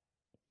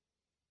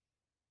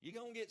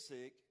 You're going to get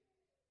sick.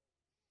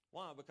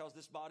 Why? Because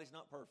this body's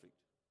not perfect.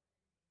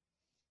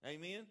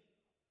 Amen?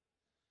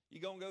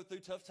 You're going to go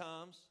through tough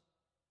times.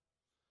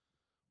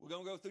 We're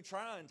going to go through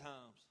trying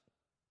times.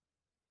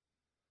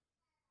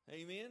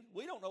 Amen?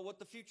 We don't know what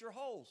the future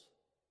holds.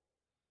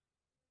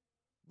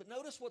 But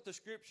notice what the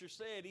scripture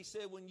said. He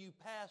said, when you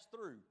pass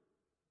through.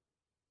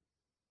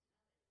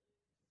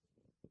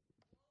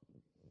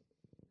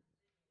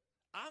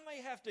 I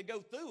may have to go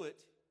through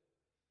it,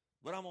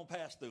 but I'm going to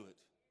pass through it.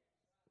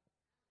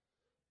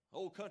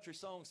 Old country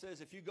song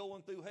says, if you're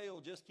going through hell,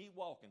 just keep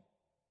walking.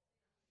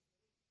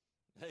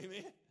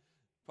 Amen?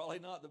 Probably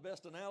not the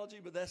best analogy,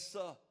 but that's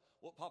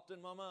what popped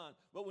in my mind.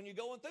 But when you're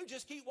going through,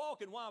 just keep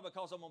walking. Why?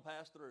 Because I'm going to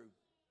pass through.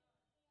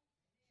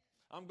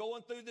 I'm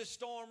going through this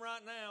storm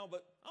right now,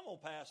 but I'm going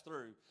to pass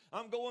through.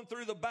 I'm going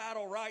through the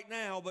battle right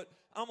now, but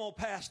I'm going to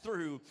pass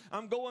through.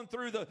 I'm going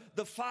through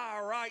the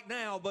fire right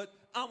now, but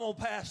I'm going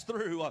to pass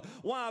through.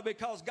 Why?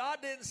 Because God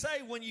didn't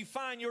say when you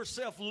find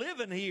yourself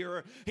living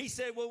here. He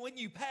said, well, when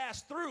you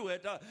pass through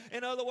it.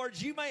 In other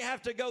words, you may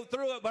have to go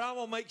through it, but I'm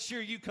going to make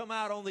sure you come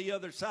out on the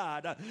other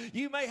side.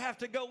 You may have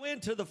to go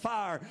into the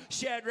fire,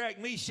 Shadrach,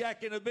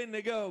 Meshach, and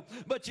Abednego,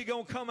 but you're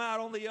going to come out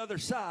on the other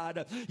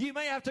side. You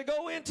may have to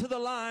go into the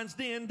lion's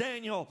den,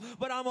 Daniel,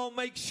 but I'm going to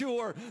make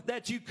sure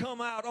that you come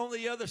out on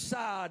the other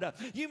side.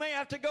 You may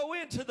have to go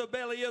into the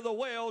belly of the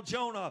whale,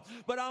 Jonah,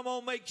 but I'm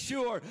going to make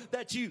sure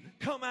that you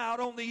come out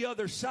on the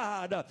other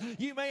side.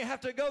 You may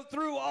have to go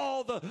through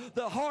all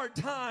the hard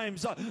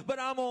times, but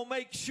I'm going to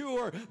make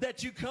sure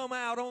that you come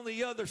out on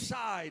the other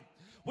side.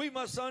 We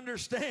must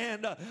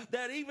understand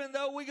that even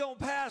though we're going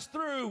to pass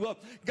through,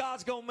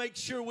 God's going to make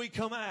sure we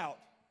come out.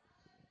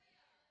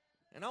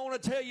 And I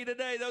want to tell you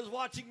today, those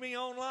watching me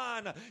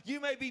online, you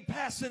may be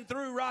passing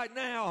through right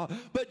now,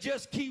 but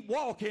just keep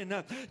walking.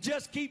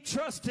 Just keep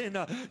trusting.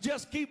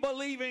 Just keep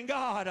believing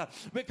God.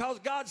 Because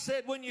God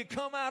said when you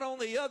come out on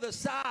the other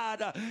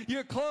side,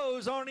 your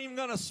clothes aren't even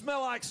going to smell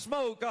like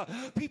smoke.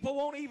 People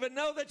won't even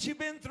know that you've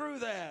been through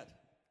that.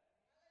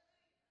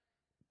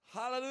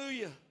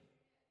 Hallelujah.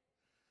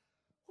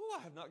 Oh,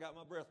 I have not got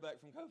my breath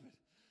back from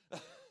COVID.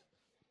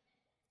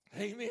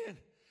 Amen.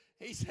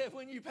 He said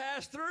when you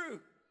pass through,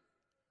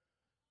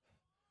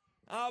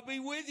 I'll be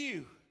with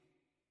you.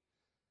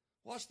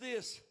 Watch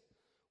this.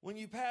 When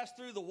you pass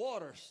through the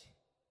waters,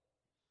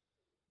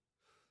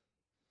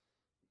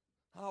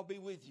 I'll be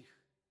with you.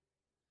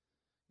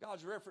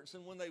 God's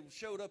referencing when they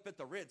showed up at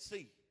the Red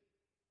Sea.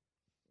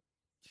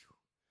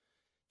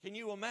 Can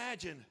you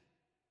imagine?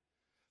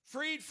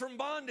 Freed from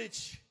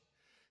bondage.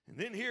 And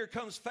then here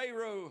comes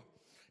Pharaoh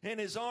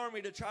and his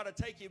army to try to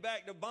take you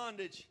back to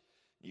bondage.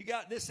 You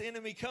got this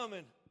enemy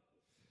coming.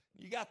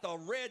 You got the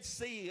Red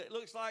Sea. It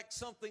looks like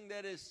something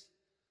that is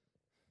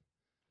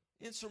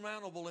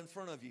insurmountable in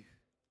front of you.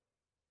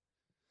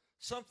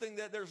 something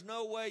that there's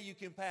no way you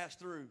can pass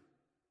through.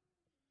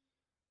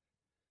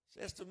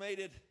 It's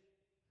estimated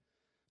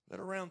that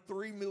around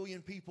 3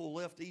 million people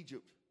left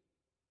Egypt.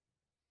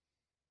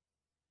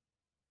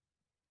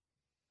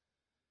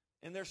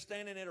 And they're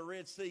standing at a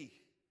Red Sea.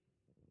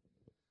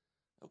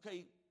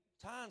 Okay,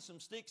 tying some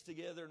sticks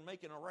together and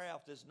making a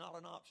raft is not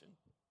an option.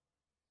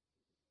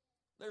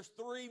 There's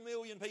 3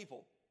 million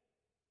people.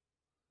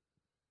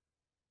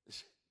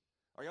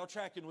 Are y'all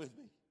tracking with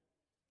me?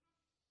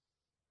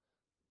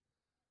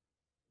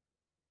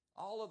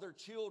 All of their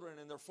children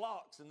and their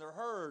flocks and their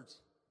herds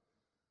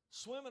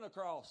swimming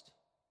across.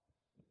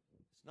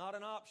 It's not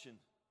an option.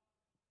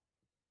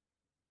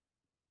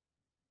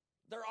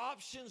 Their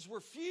options were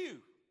few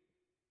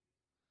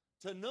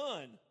to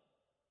none.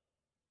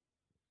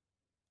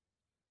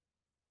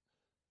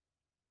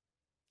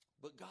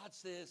 But God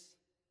says,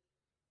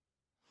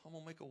 I'm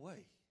going to make a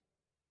way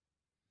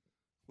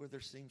where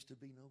there seems to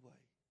be no way.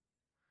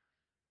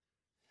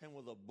 And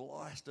with a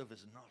blast of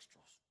his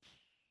nostrils,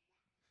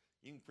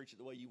 you can preach it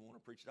the way you want to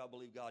preach it. I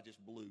believe God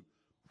just blew.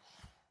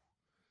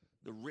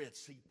 The Red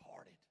Sea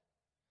parted.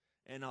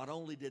 And not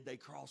only did they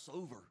cross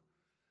over,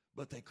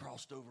 but they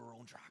crossed over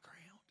on dry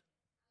ground.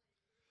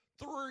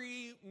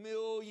 3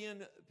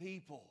 million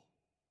people.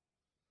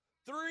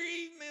 3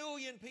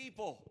 million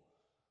people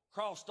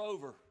crossed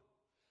over.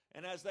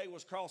 And as they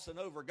was crossing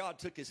over, God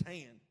took his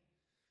hand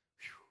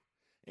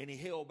and he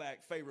held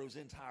back Pharaoh's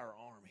entire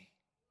army.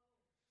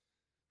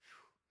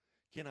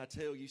 Can I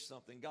tell you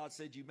something? God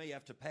said you may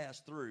have to pass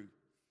through.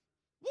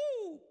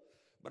 Woo!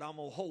 But I'm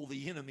going to hold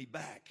the enemy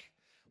back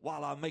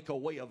while I make a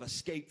way of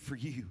escape for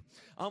you.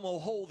 I'm going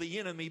to hold the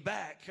enemy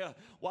back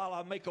while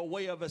I make a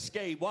way of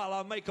escape, while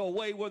I make a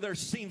way where there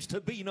seems to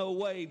be no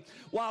way,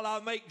 while I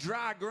make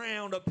dry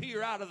ground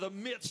appear out of the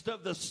midst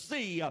of the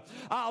sea.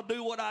 I'll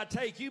do what I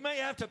take. You may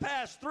have to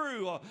pass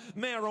through,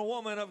 man or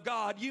woman of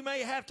God. You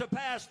may have to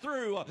pass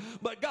through,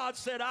 but God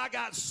said, I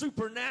got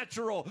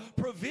supernatural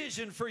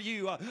provision for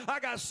you.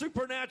 I got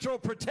supernatural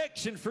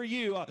protection for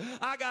you.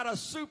 I got a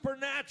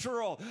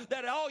supernatural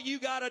that all you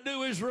got to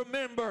do is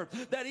remember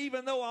that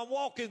even though I'm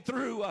walking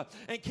through,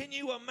 and can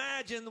you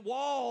imagine the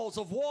walls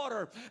of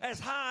water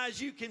as high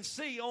as you can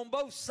see on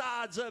both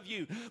sides of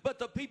you? But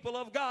the people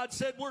of God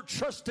said, we're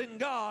trusting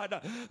God.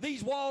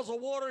 These walls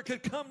of water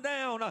could come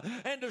down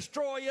and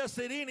destroy us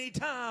at any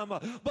time,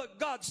 but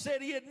God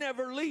said he'd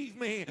never leave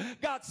me.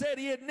 God said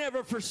he'd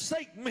never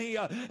forsake me,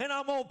 and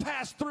I'm going to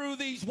pass through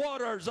these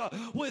waters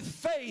with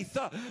faith,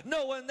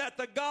 knowing that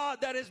the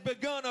God that has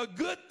begun a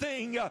good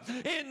thing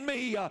in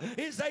me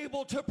is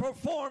able to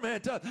perform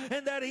it,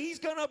 and that he's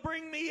going to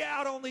bring me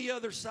out on the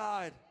other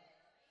side.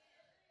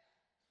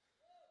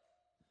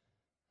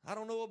 I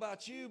don't know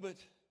about you, but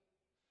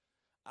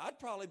I'd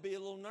probably be a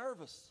little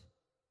nervous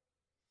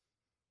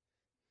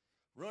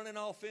running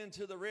off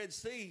into the Red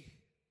Sea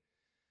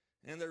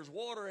and there's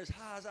water as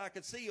high as I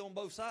could see on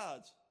both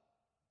sides.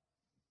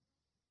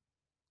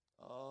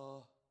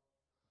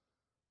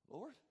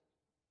 Lord,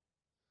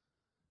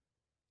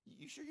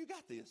 you sure you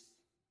got this?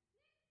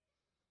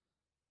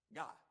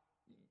 God,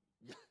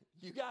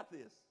 you got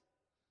this.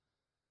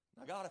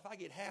 Now, God, if I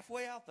get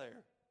halfway out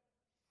there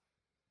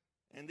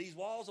and these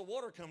walls of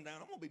water come down,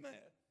 I'm going to be mad.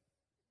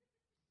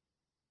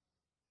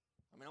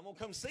 I mean, I'm going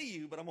to come see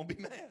you, but I'm going to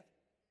be mad.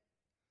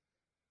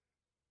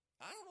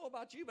 I don't know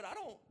about you, but I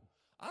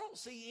don't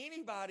see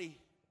anybody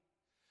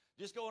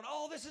just going,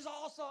 oh, this is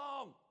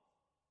awesome.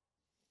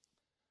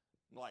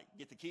 Like,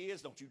 get the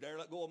kids, don't you dare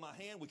let go of my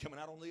hand. We're coming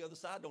out on the other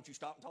side. Don't you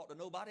stop and talk to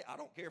nobody. I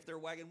don't care if their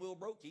wagon wheel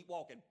broke. Keep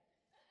walking.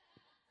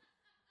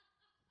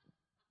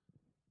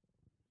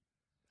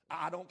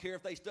 I don't care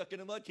if they stuck in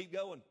the mud. Keep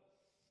going.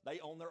 They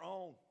on their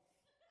own.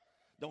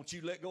 Don't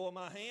you let go of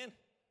my hand.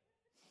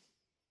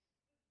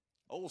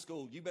 Old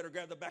school, you better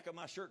grab the back of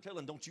my shirt, tell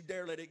them, don't you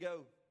dare let it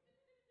go.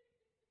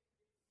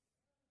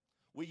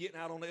 We getting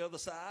out on the other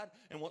side,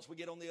 and once we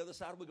get on the other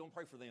side, we're going to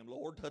pray for them.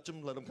 Lord, touch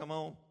them, let them come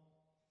on.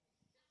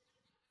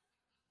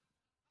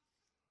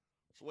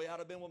 It's the way I'd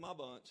have been with my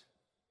bunch.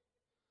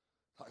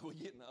 Like, we're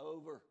getting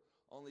over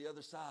on the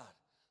other side.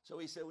 So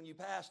he said, when you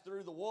pass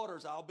through the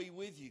waters, I'll be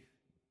with you.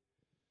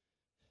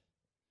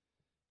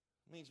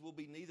 It means we'll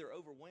be neither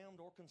overwhelmed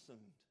or consumed.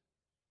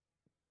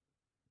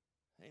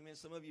 Amen.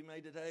 Some of you may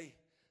today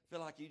feel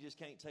like you just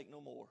can't take no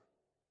more.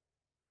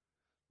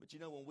 But you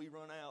know, when we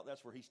run out,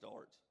 that's where he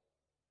starts.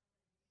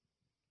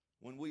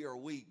 When we are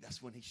weak,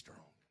 that's when he's strong.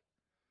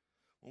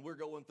 When we're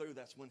going through,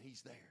 that's when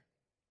he's there.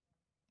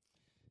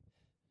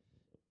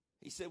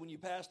 He said, when you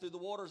pass through the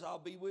waters, I'll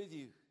be with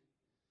you.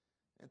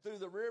 And through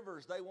the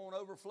rivers, they won't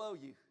overflow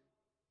you.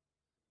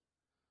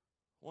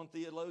 One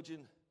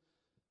theologian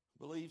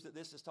believes that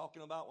this is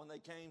talking about when they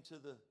came to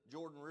the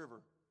Jordan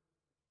River.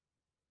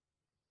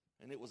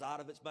 And it was out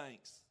of its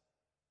banks.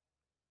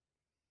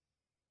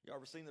 You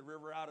ever seen the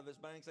river out of its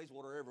banks? There's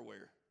water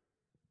everywhere.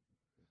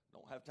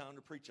 Don't have time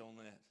to preach on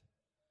that.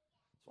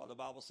 That's why the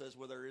Bible says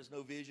where there is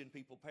no vision,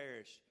 people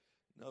perish.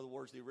 In other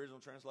words, the original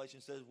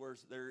translation says where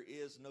there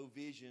is no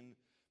vision,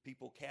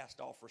 people cast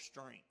off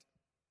restraint.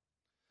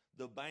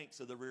 The banks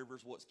of the river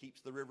is what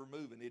keeps the river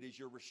moving. It is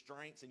your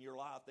restraints in your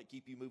life that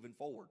keep you moving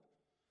forward.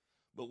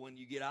 But when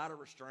you get out of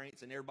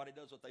restraints and everybody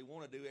does what they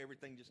want to do,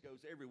 everything just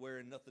goes everywhere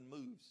and nothing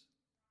moves.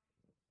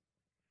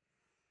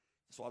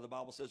 That's why the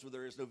Bible says where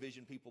there is no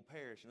vision, people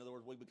perish. In other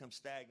words, we become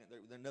stagnant.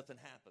 There nothing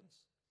happens.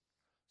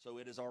 So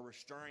it is our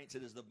restraints,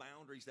 it is the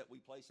boundaries that we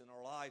place in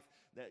our life,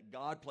 that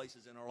God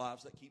places in our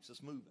lives, that keeps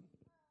us moving.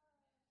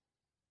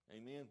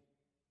 Amen.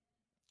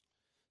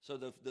 So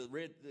the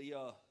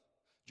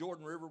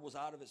Jordan River was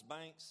out of its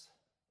banks.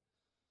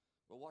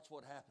 But watch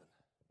what happened.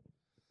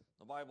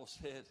 The Bible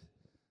said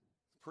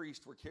the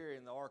priests were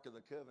carrying the Ark of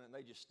the Covenant, and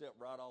they just stepped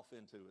right off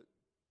into it.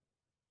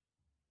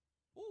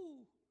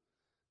 Woo!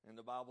 And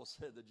the Bible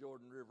said the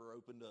Jordan River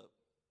opened up,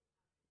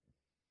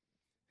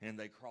 and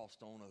they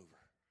crossed on over.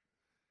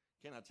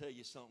 Can I tell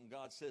you something?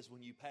 God says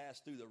when you pass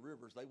through the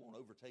rivers, they won't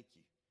overtake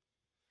you.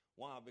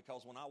 Why?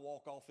 Because when I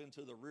walk off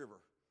into the river,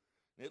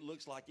 it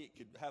looks like it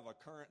could have a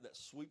current that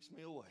sweeps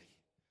me away.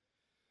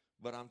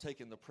 But I'm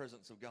taking the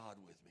presence of God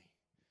with me.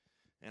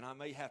 And I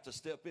may have to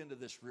step into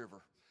this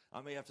river.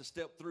 I may have to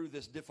step through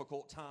this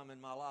difficult time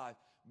in my life.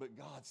 But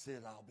God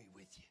said, I'll be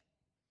with you.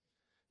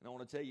 And I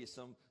want to tell you,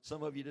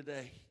 some of you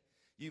today,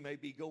 you may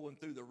be going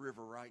through the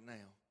river right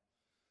now.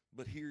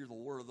 But hear the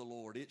word of the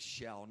Lord. It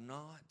shall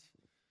not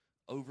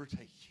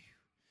overtake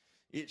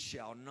you. It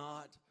shall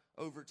not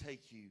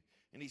overtake you.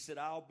 And he said,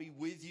 I'll be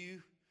with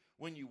you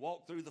when you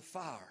walk through the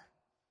fire.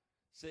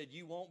 Said,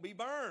 you won't be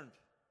burned.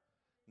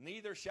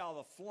 Neither shall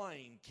the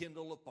flame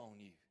kindle upon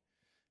you.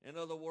 In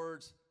other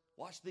words,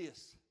 watch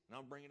this. And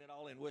I'm bringing it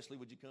all in. Wesley,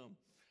 would you come?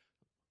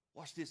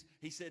 Watch this.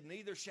 He said,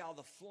 neither shall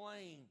the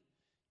flame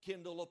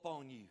kindle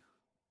upon you.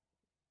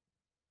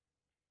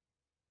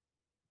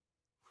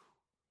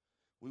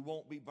 We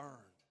won't be burned.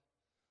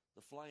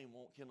 The flame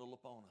won't kindle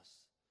upon us.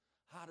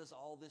 How does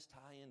all this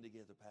tie in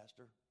together,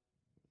 Pastor?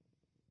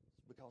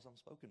 It's because I'm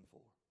spoken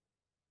for.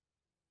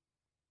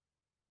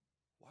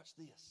 Watch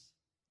this.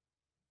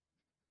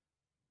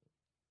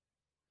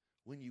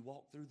 When you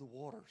walk through the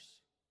waters,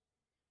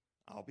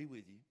 I'll be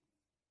with you.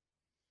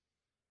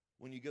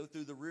 When you go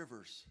through the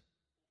rivers,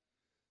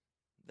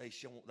 they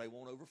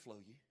won't overflow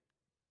you.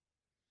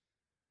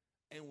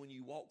 And when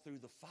you walk through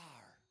the fire,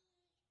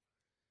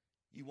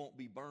 you won't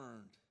be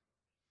burned.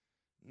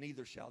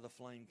 Neither shall the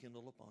flame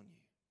kindle upon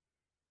you.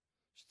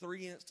 There's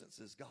 3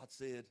 instances God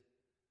said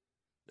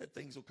that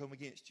things will come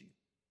against you.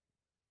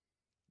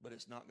 But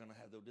it's not going to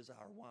have the desire.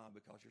 Why?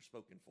 Because you're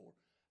spoken for.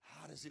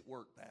 How does it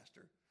work,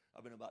 Pastor?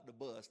 I've been about to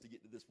bust to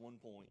get to this one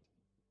point.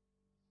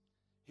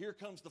 Here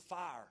comes the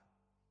fire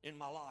in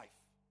my life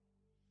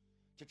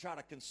to try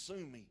to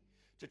consume me,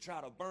 to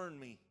try to burn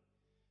me.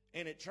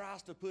 And it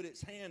tries to put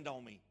its hand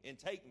on me and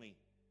take me.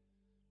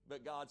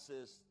 But God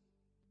says,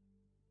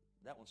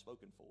 that one's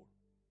spoken for.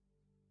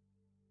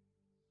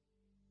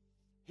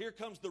 Here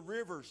comes the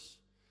rivers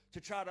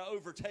to try to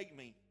overtake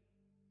me.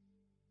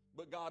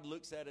 But God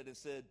looks at it and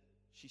said,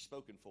 she's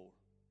spoken for.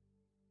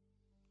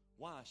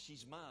 Why?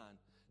 She's mine.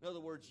 In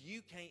other words,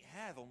 you can't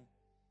have them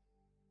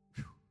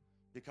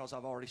because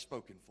I've already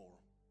spoken for them.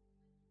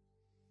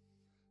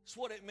 That's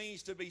what it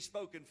means to be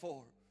spoken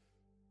for.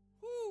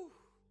 Whew.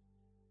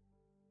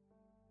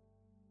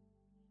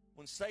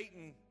 When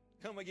Satan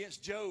come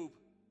against Job,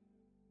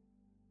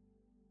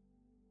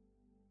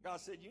 God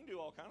said, you can do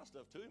all kind of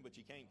stuff to him, but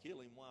you can't kill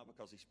him. Why?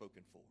 Because he's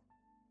spoken for.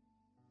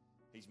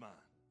 He's mine.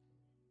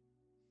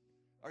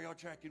 Are y'all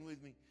tracking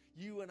with me?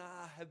 You and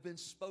I have been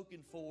spoken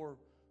for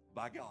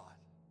by God.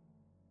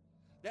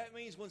 That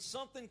means when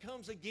something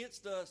comes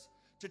against us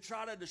to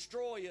try to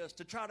destroy us,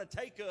 to try to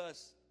take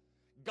us,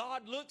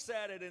 God looks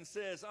at it and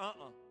says,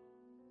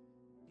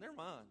 they're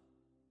mine.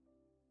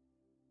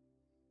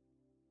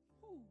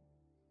 Whew.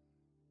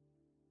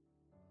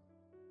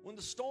 When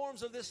the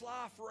storms of this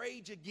life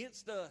rage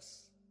against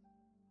us,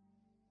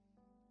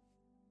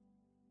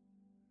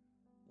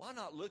 why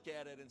not look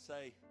at it and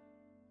say,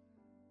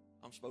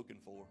 I'm spoken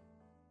for.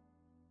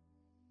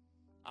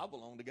 I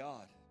belong to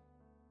God.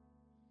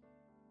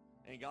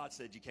 And God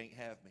said, you can't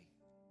have me.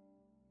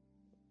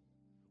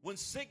 When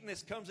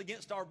sickness comes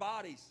against our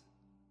bodies,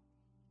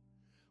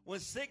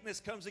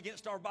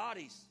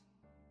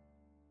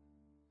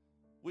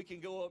 we can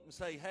go up and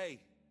say, hey,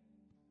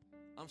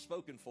 I'm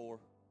spoken for,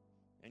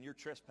 and you're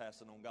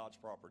trespassing on God's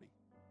property.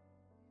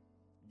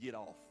 Get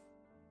off.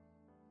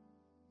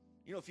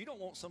 You know, if you don't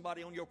want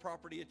somebody on your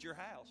property at your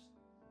house,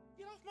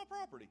 get off my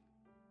property.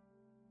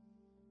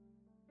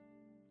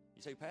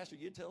 You say, Pastor,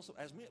 you'd tell some,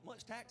 as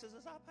much taxes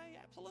as I pay?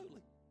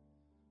 Absolutely.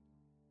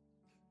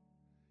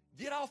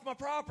 Get off my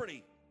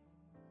property.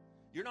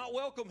 You're not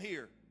welcome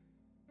here.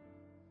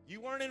 You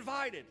weren't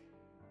invited.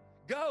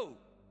 Go.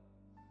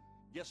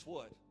 Guess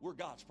what? We're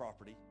God's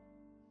property.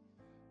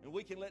 And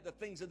we can let the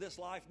things of this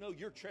life know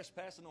you're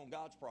trespassing on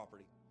God's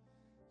property.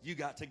 You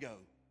got to go.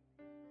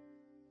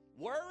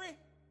 Worry?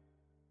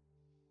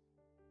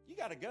 You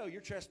got to go.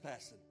 You're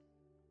trespassing.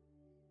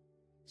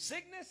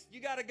 Sickness?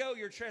 You got to go.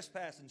 You're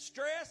trespassing.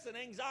 Stress and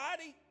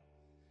anxiety?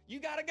 You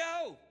got to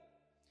go.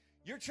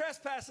 You're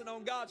trespassing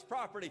on God's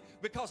property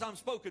because I'm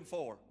spoken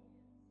for.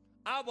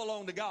 I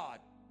belong to God.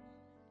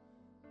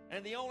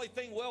 And the only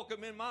thing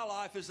welcome in my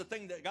life is the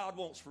thing that God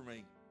wants for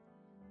me.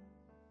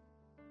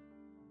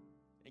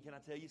 And can I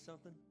tell you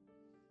something?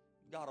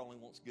 God only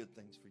wants good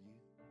things for you.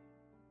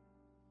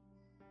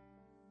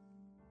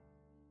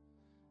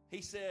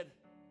 He said,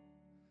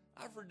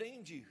 I've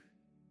redeemed you.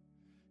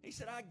 He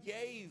said, I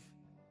gave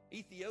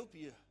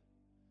Ethiopia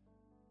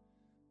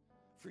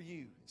for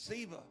you,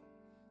 Seba.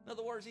 In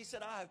other words, he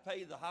said, I have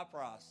paid the high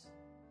price.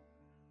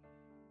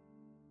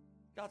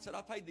 God said,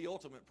 I paid the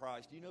ultimate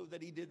price. Do you know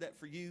that he did that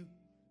for you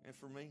and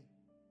for me?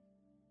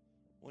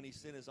 When he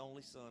sent his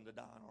only son to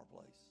die in our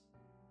place.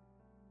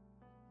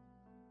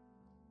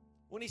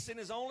 When he sent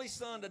his only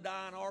son to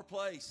die in our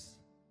place,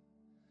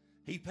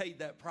 he paid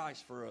that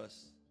price for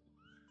us.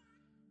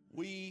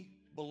 We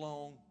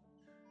belong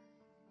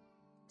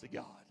to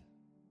God.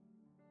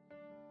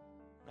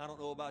 I don't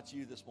know about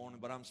you this morning,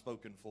 but I'm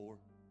spoken for.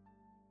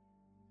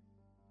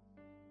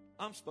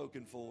 I'm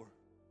spoken for.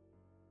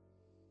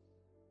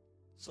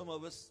 Some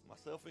of us,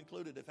 myself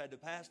included, have had to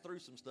pass through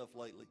some stuff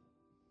lately.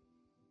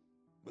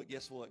 But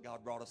guess what?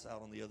 God brought us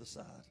out on the other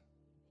side.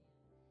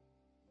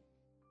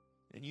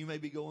 And you may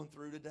be going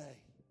through today.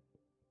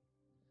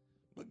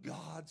 But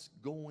God's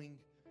going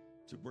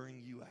to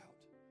bring you out.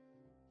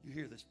 You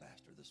hear this,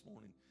 Pastor, this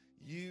morning.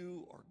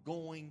 You are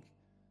going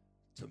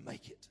to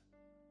make it.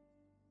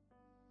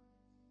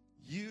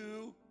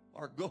 You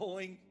are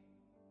going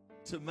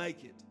to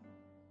make it.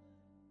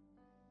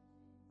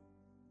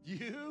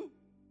 You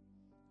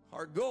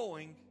are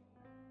going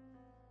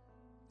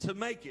to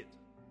make it.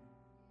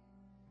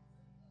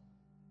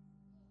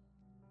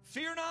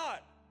 Fear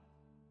not.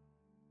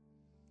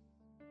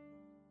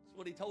 That's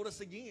what he told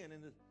us again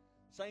in the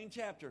same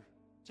chapter.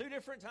 2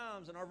 different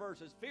times in our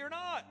verses. Fear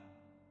not.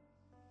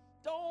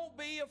 Don't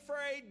be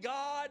afraid.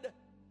 God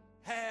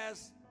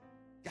has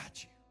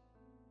got you.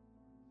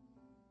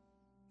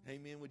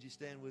 Amen. Would you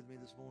stand with me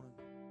this morning?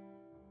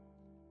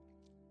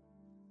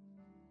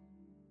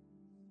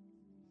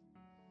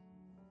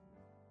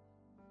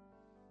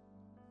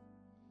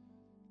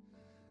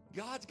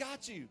 God's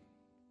got you.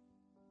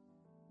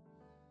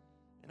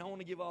 And I want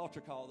to give an altar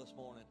call this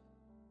morning.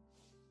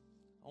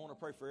 I want to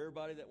pray for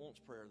everybody that wants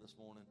prayer this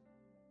morning.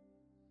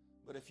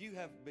 But if you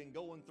have been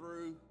going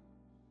through,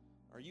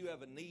 or you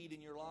have a need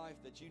in your life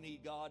that you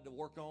need God to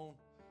work on,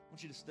 I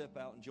want you to step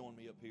out and join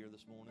me up here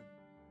this morning.